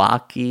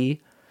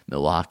Milwaukee.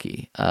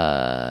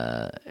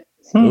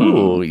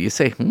 Ooh, you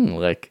say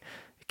like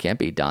it can't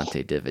be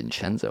Dante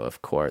DiVincenzo,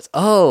 of course.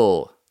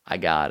 Oh, I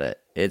got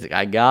it.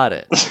 I got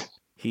it.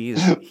 He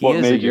What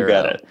is made a you Euro.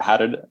 get it? How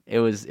did It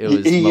was He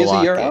is a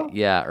Milwaukee. Euro?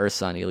 Yeah,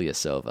 Ersan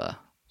Ilyasova.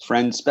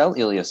 friend spell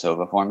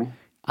Ilyasova for me?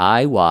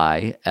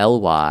 IYLYOSOYV.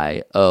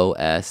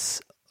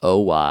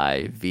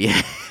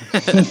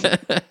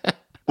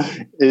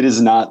 It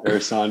is not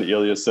Ersan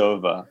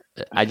Ilyasova.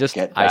 I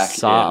Get I back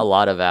saw in. a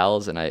lot of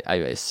vowels, and I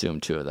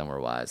assumed 2 of them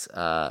were Ys.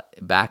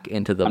 Back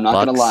into the I'm not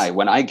Bucks. gonna lie.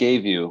 When I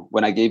gave you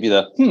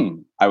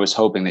the I was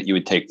hoping that you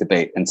would take the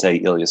bait and say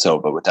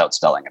Ilyasova without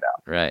spelling it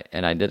out. Right,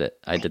 and I did it.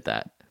 I did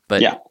that.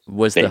 But Yeah,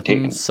 was bait the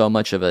taken. so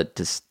much of a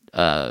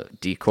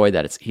decoy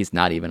that he's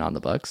not even on the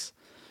Bucks?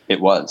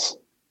 It was.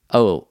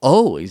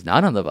 Oh, he's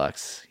not on the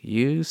Bucks.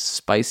 You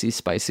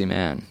spicy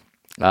man.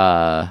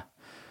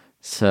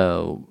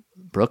 So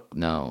Brooke,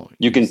 no.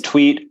 You can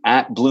tweet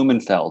at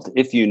Blumenfeld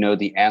if you know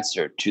the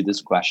answer to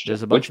this question.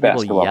 There's a bunch Which of people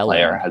basketball yelling.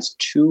 player has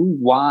two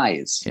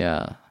Y's?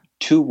 Yeah.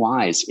 Two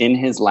Y's in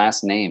his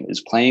last name,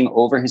 is playing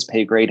over his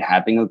pay grade,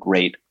 having a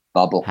great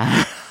bubble.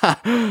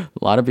 A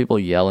lot of people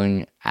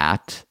yelling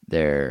at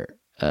their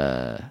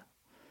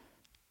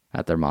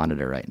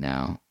monitor right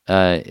now.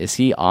 Is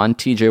he on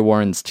TJ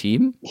Warren's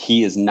team?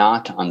 He is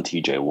not on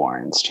TJ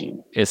Warren's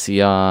team. Is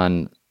he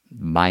on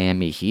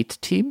Miami Heat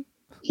team?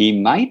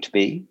 He might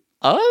be.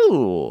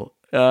 Oh,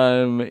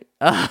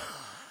 I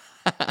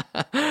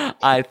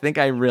think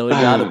I really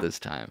got it this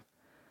time.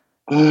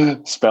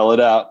 Spell it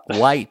out.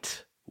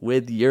 White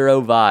with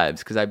Euro vibes,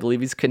 because I believe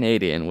he's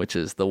Canadian, which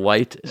is the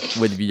white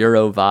with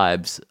Euro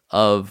vibes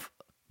of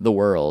the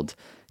world.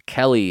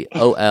 Kelly,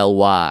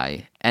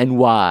 Olynyk.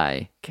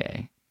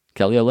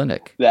 Kelly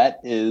Olynyk. That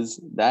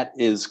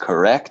is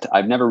correct.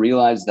 I've never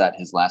realized that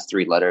his last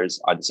three letters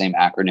are the same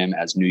acronym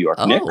as New York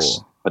Knicks,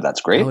 but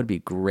that's great. That would be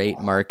great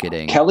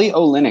marketing. Kelly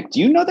Olynyk.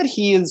 Do you know that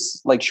he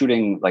is like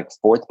shooting like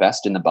fourth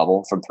best in the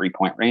bubble from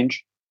 3-point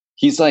range?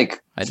 He's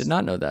like, I did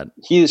not know that.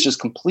 He is just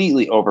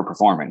completely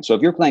overperforming. So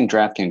if you're playing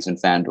DraftKings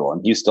and FanDuel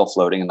and he's still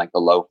floating in like the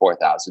low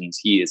 4,000s,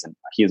 he is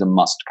a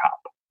must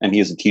cop. And he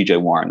is a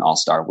TJ Warren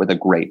all-star with a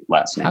great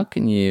last name. How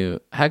can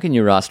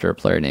you roster a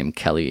player named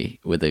Kelly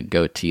with a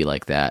goatee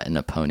like that and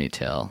a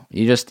ponytail?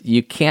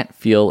 You can't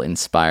feel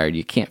inspired.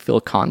 You can't feel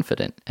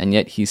confident. And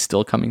yet he's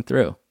still coming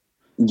through.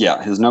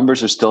 Yeah, his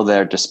numbers are still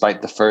there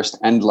despite the first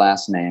and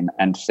last name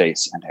and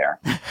face and hair.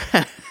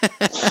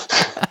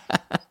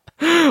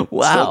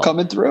 Wow. Still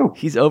coming through.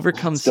 He's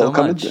overcome so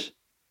much.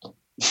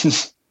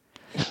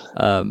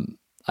 I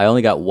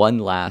only got one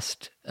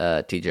last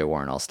TJ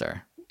Warren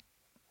all-star.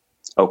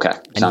 Okay,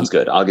 sounds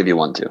good. I'll give you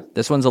one too.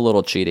 This one's a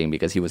little cheating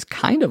because he was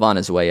kind of on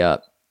his way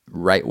up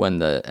right when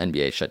the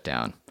NBA shut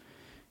down.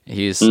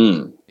 He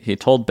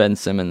told Ben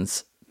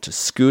Simmons to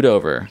scoot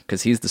over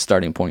because he's the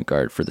starting point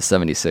guard for the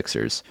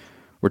 76ers.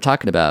 We're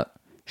talking about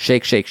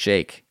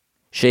shake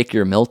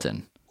your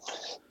Milton.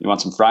 You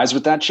want some fries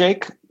with that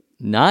shake?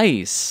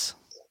 Nice.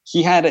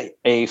 He had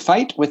a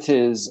fight with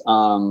his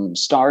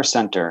star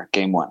center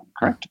game one,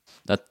 correct?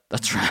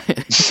 That's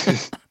right.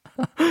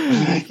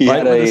 He fight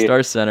had with the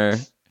star center.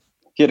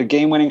 He had a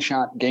game-winning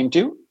shot game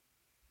two.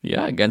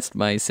 Yeah, against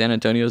my San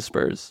Antonio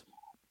Spurs.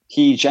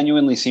 He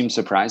genuinely seemed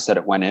surprised that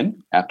it went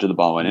in after the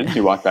ball went in.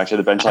 He walked back to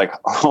the bench like,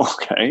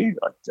 okay,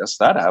 I guess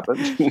that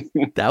happened.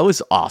 That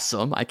was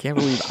awesome. I can't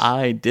believe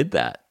I did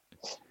that.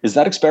 Is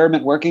that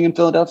experiment working in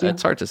Philadelphia?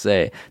 It's hard to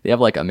say. They have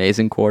like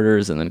amazing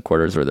quarters and then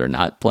quarters where they're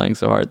not playing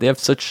so hard. They have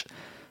such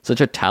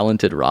a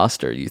talented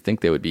roster. You think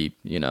they would be,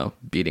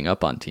 beating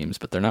up on teams,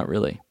 but they're not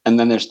really. And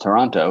then there's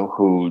Toronto,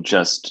 who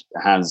just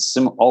has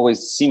always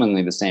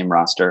seemingly the same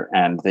roster,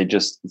 and they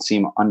just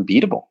seem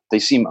unbeatable. They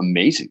seem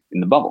amazing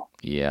in the bubble.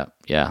 Yeah.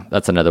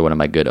 That's another one of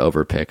my good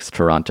over picks.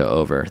 Toronto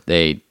over.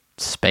 They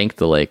spanked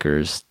the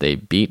Lakers. They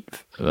beat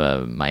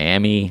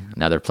Miami.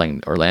 Now they're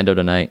playing Orlando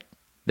tonight.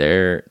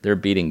 They're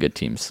beating good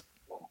teams.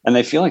 And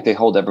they feel like they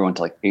hold everyone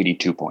to like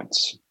 82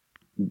 points.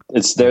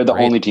 They're the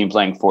only team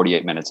playing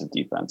 48 minutes of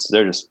defense.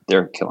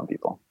 They're killing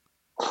people.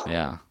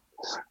 Yeah.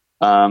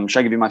 Should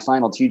I give you my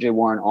final TJ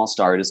Warren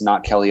All-Star? It is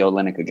not Kelly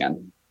Olynyk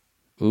again.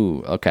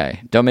 Ooh,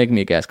 okay. Don't make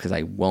me guess because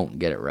I won't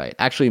get it right.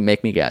 Actually,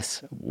 make me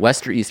guess.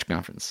 West or Eastern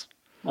Conference?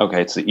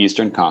 Okay, it's the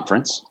Eastern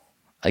Conference.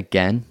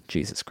 Again?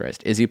 Jesus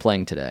Christ. Is he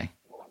playing today?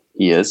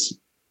 He is.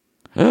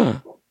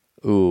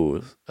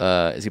 Ooh.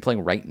 Is he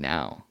playing right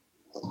now?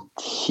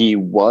 He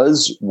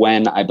was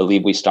when I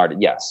believe we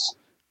started, yes.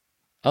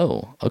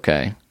 Oh,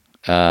 okay.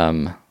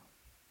 So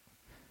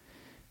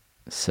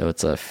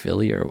it's a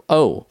Philly or...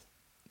 Oh,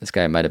 this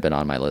guy might have been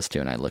on my list too,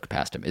 and I looked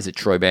past him. Is it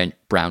Troy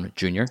Brown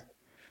Jr.?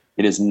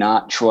 It is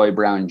not Troy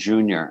Brown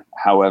Jr.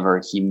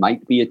 However, he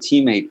might be a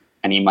teammate,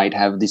 and he might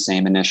have the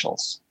same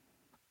initials.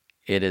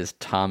 It is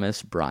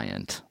Thomas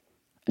Bryant.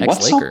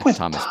 What's up with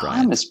Thomas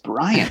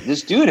Bryant?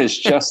 This dude is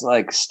just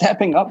like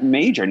stepping up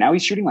major. Now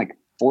he's shooting like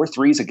 4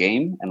 threes a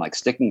game and like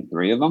sticking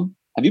 3 of them.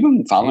 Have you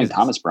been following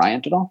Thomas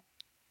Bryant at all?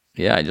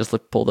 Yeah, I just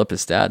pulled up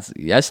his stats.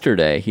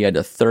 Yesterday, he had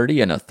a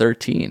 30 and a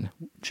 13.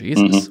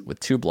 Jesus, with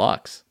 2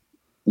 blocks.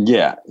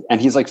 Yeah,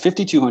 and he's like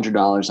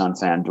 $5,200 on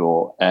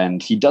FanDuel,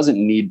 and he doesn't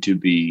need to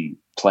be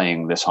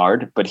playing this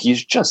hard, but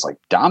he's just like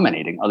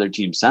dominating other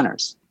team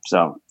centers.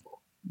 So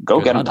go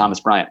get him,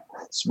 Thomas Bryant.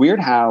 It's weird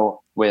how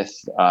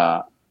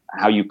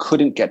you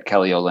couldn't get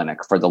Kelly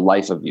Olynyk for the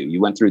life of you. You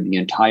went through the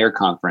entire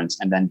conference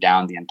and then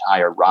down the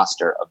entire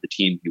roster of the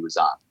team he was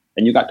on.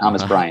 And you got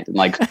Thomas Bryant in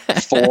like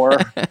 4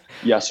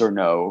 yes or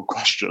no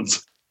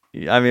questions.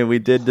 I mean, you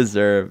did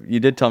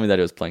tell me that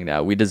he was playing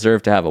now. We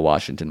deserve to have a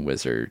Washington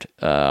Wizard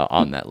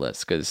on that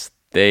list because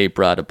they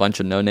brought a bunch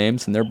of no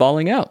names and they're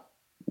balling out.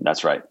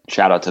 That's right.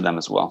 Shout out to them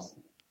as well.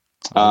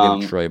 I'll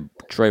give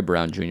Troy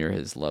Brown Jr.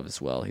 his love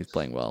as well. He's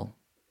playing well.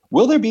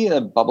 Will there be a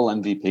bubble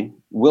MVP?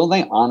 Will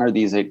they honor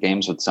these 8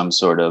 games with some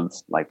sort of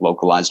like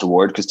localized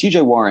award? Because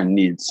TJ Warren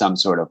needs some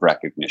sort of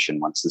recognition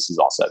once this is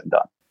all said and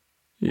done.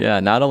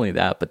 Yeah, not only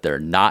that, but they're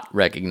not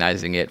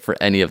recognizing it for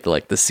any of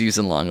the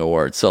season-long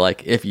awards. So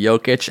like if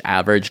Jokic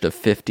averaged a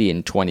 50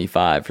 and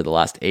 25 for the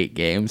last 8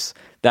 games,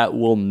 that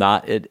will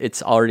not.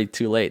 It's already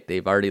too late.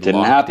 They've already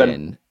locked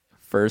in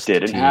first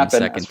team,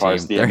 second team,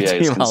 third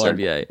team All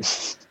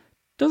NBA.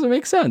 Doesn't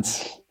make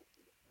sense.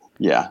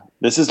 Yeah,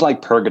 this is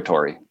like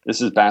purgatory.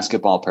 This is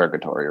basketball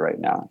purgatory right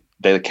now.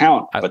 They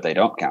count, but they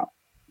don't count.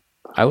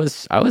 I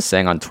was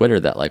saying on Twitter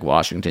that like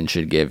Washington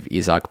should give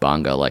Isaac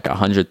Bonga like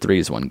 100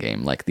 threes one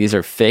game. Like these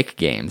are fake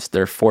games.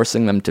 They're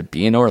forcing them to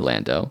be in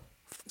Orlando.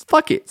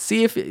 Fuck it.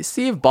 See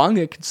if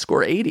Bonga can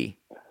score 80.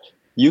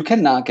 You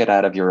cannot get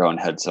out of your own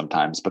head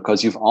sometimes,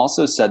 because you've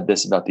also said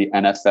this about the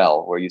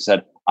NFL, where you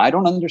said, I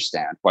don't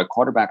understand why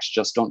quarterbacks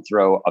just don't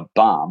throw a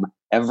bomb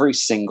every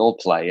single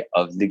play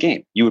of the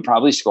game. You would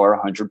probably score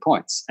 100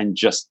 points, and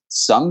just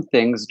some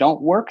things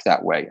don't work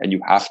that way. And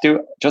you have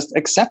to just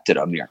accept it,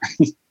 Amir.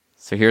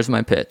 So here's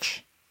my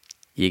pitch.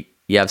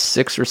 You have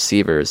 6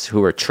 receivers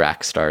who were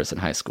track stars in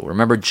high school.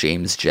 Remember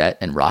James Jett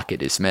and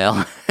Rocket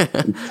Ismail?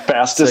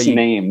 Fastest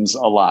names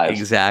alive.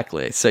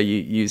 Exactly. So you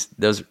use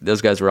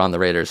those guys were on the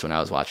Raiders when I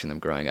was watching them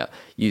growing up.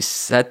 You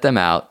set them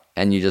out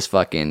and you just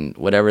fucking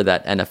whatever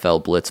that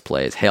NFL blitz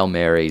plays, Hail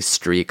Mary,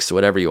 streaks,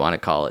 whatever you want to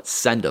call it,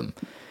 send them.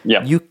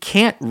 Yeah. You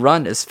can't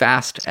run as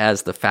fast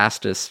as the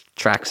fastest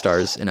track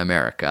stars in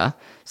America.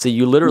 So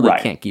you literally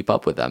can't keep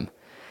up with them.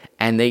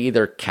 And they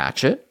either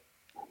catch it,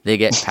 they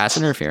get pass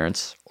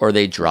interference, or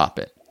they drop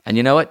it. And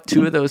you know what?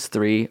 2 of those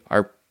 3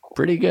 are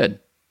pretty good.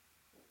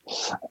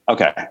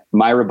 Okay,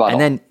 my rebuttal.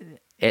 And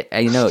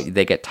then,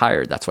 they get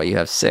tired. That's why you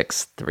have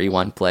 6. 3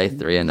 one play,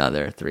 3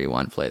 another, 3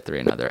 one play, 3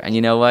 another. And you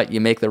know what? You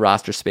make the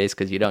roster space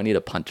because you don't need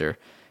a punter.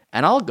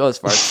 And I'll go as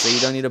far as to say you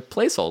don't need a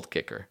place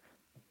kicker.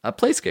 A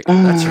place kicker,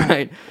 that's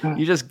right.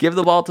 You just give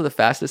the ball to the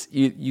fastest.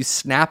 You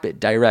snap it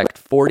direct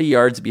 40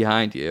 yards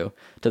behind you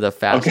to the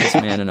fastest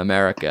man in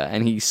America,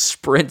 and he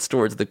sprints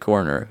towards the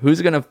corner.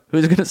 Who's gonna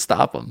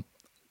stop him?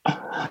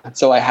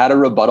 So I had a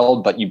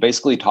rebuttal, but you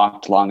basically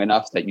talked long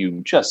enough that you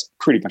just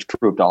pretty much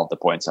proved all of the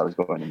points I was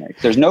going to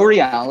make. There's no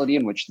reality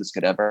in which this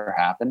could ever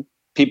happen.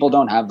 People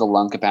don't have the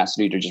lung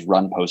capacity to just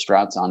run post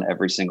routes on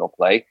every single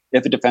play.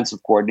 If a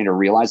defensive coordinator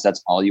realized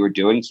that's all you were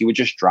doing, he would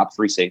just drop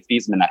 3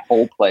 safeties and then that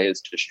whole play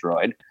is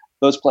destroyed.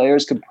 Those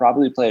players could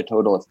probably play a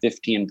total of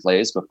 15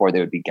 plays before they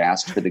would be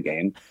gassed for the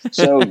game.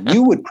 So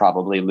you would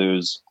probably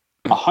lose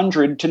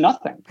 100 to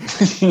nothing.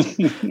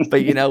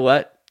 But you know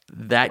what?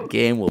 That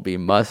game will be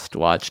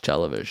must-watch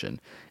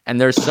television.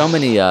 And there's so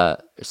many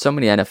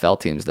NFL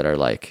teams that are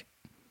like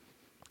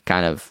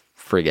kind of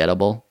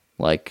forgettable.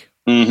 Like,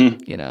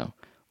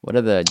 what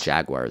are the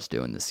Jaguars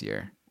doing this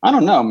year? I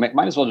don't know.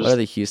 Might as well just. What are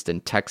the Houston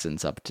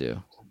Texans up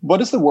to?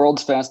 What is the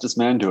world's fastest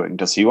man doing?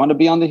 Does he want to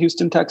be on the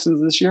Houston Texans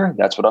this year?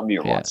 That's what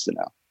Amir wants to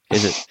know.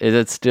 Is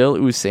it still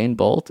Usain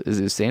Bolt? Is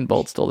Usain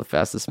Bolt still the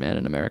fastest man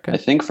in America? I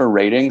think for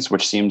ratings,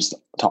 which seems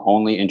to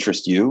only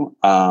interest you,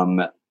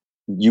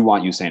 you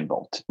want Usain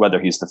Bolt, whether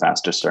he's the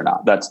fastest or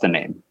not. That's the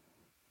name.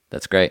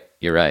 That's great.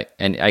 You're right.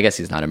 And I guess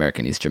he's not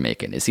American. He's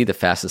Jamaican. Is he the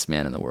fastest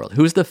man in the world?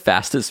 Who's the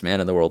fastest man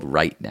in the world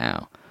right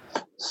now?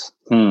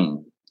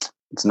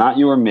 It's not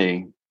you or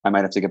me. I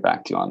might have to get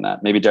back to you on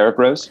that. Maybe Derrick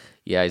Rose?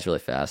 Yeah, he's really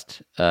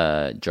fast.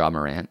 Ja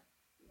Morant.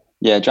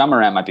 Yeah, Ja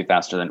Morant might be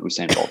faster than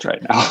Usain Bolt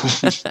right now.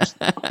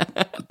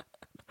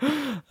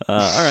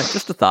 All right,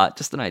 just a thought,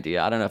 just an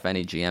idea. I don't know if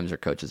any GMs or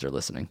coaches are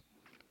listening.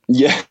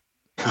 Yeah.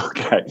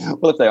 Okay.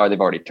 Well, if they are, they've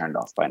already turned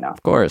off by now.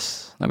 Of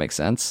course. That makes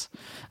sense.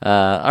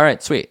 All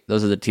right, sweet.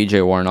 Those are the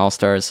TJ Warren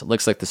All-Stars.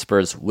 Looks like the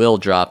Spurs will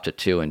drop to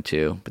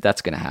 2-2, but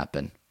that's going to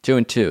happen.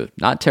 2-2,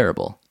 not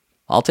terrible.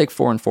 I'll take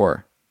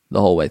 4-4 the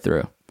whole way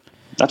through.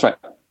 That's right.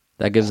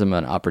 That gives them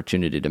an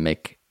opportunity to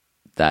make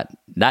that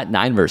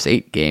 9 versus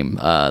 8 game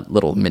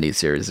little mini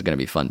series is going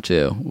to be fun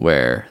too,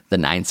 where the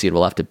 9 seed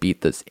will have to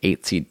beat this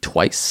 8 seed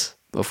twice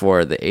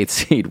before the 8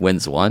 seed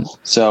wins one.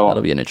 So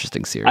that'll be an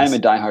interesting series. I am a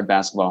diehard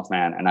basketball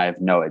fan, and I have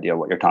no idea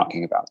what you're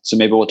talking about. So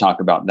maybe we'll talk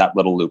about that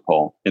little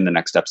loophole in the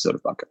next episode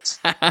of Buckets.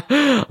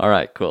 All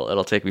right, cool.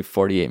 It'll take me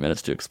 48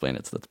 minutes to explain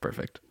it, so that's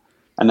perfect.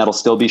 And that'll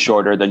still be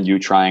shorter than you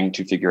trying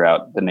to figure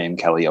out the name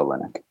Kelly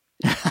Olynyk.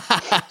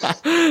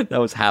 That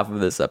was half of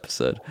this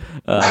episode.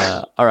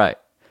 All right.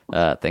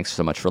 Thanks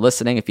so much for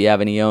listening. If you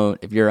have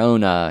your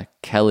own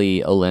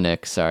Kelly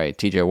Olynyk,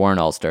 TJ Warren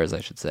All-Stars, I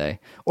should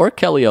say, or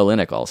Kelly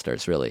Olynyk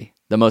All-Stars, really,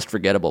 the most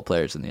forgettable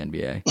players in the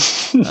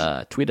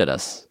NBA, tweet at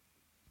us.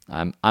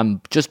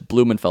 I'm just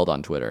Blumenfeld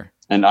on Twitter.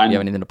 And you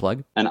have anything to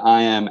plug? And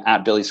I am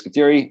at Billy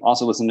Scafuri.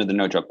 Also listen to the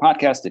No Joke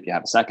podcast if you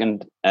have a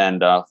second,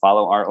 and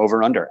follow our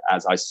Over Under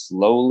as I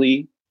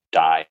slowly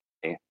die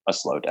a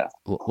slow death.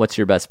 What's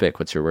your best pick?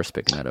 What's your worst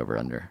pick in that Over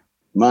Under?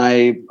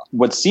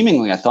 What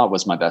seemingly I thought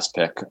was my best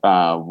pick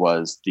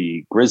was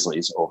the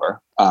Grizzlies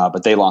over,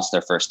 but they lost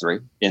their first three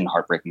in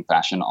heartbreaking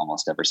fashion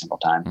almost every single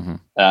time. Mm-hmm.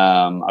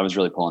 I was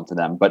really pulling for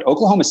them, but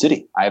Oklahoma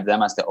City, I have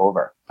them as the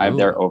over. I have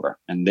their over,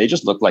 and they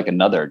just look like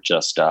another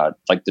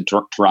like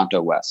the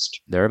Toronto West.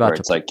 They're about to.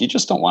 It's like you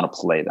just don't want to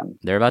play them.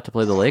 They're about to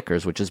play the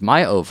Lakers, which is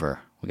my over.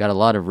 We got a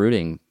lot of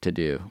rooting to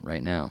do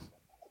right now.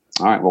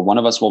 All right, well, one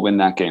of us will win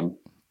that game.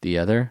 The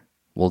other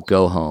will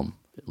go home.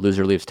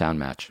 Loser leaves town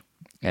match,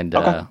 and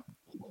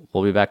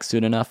we'll be back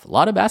soon enough. A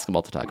lot of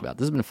basketball to talk about.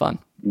 This has been fun.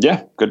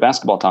 Yeah, good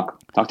basketball talk.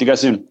 Talk to you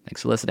guys soon.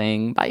 Thanks for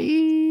listening.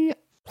 Bye.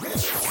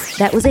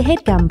 That was a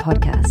HeadGum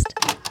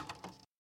podcast.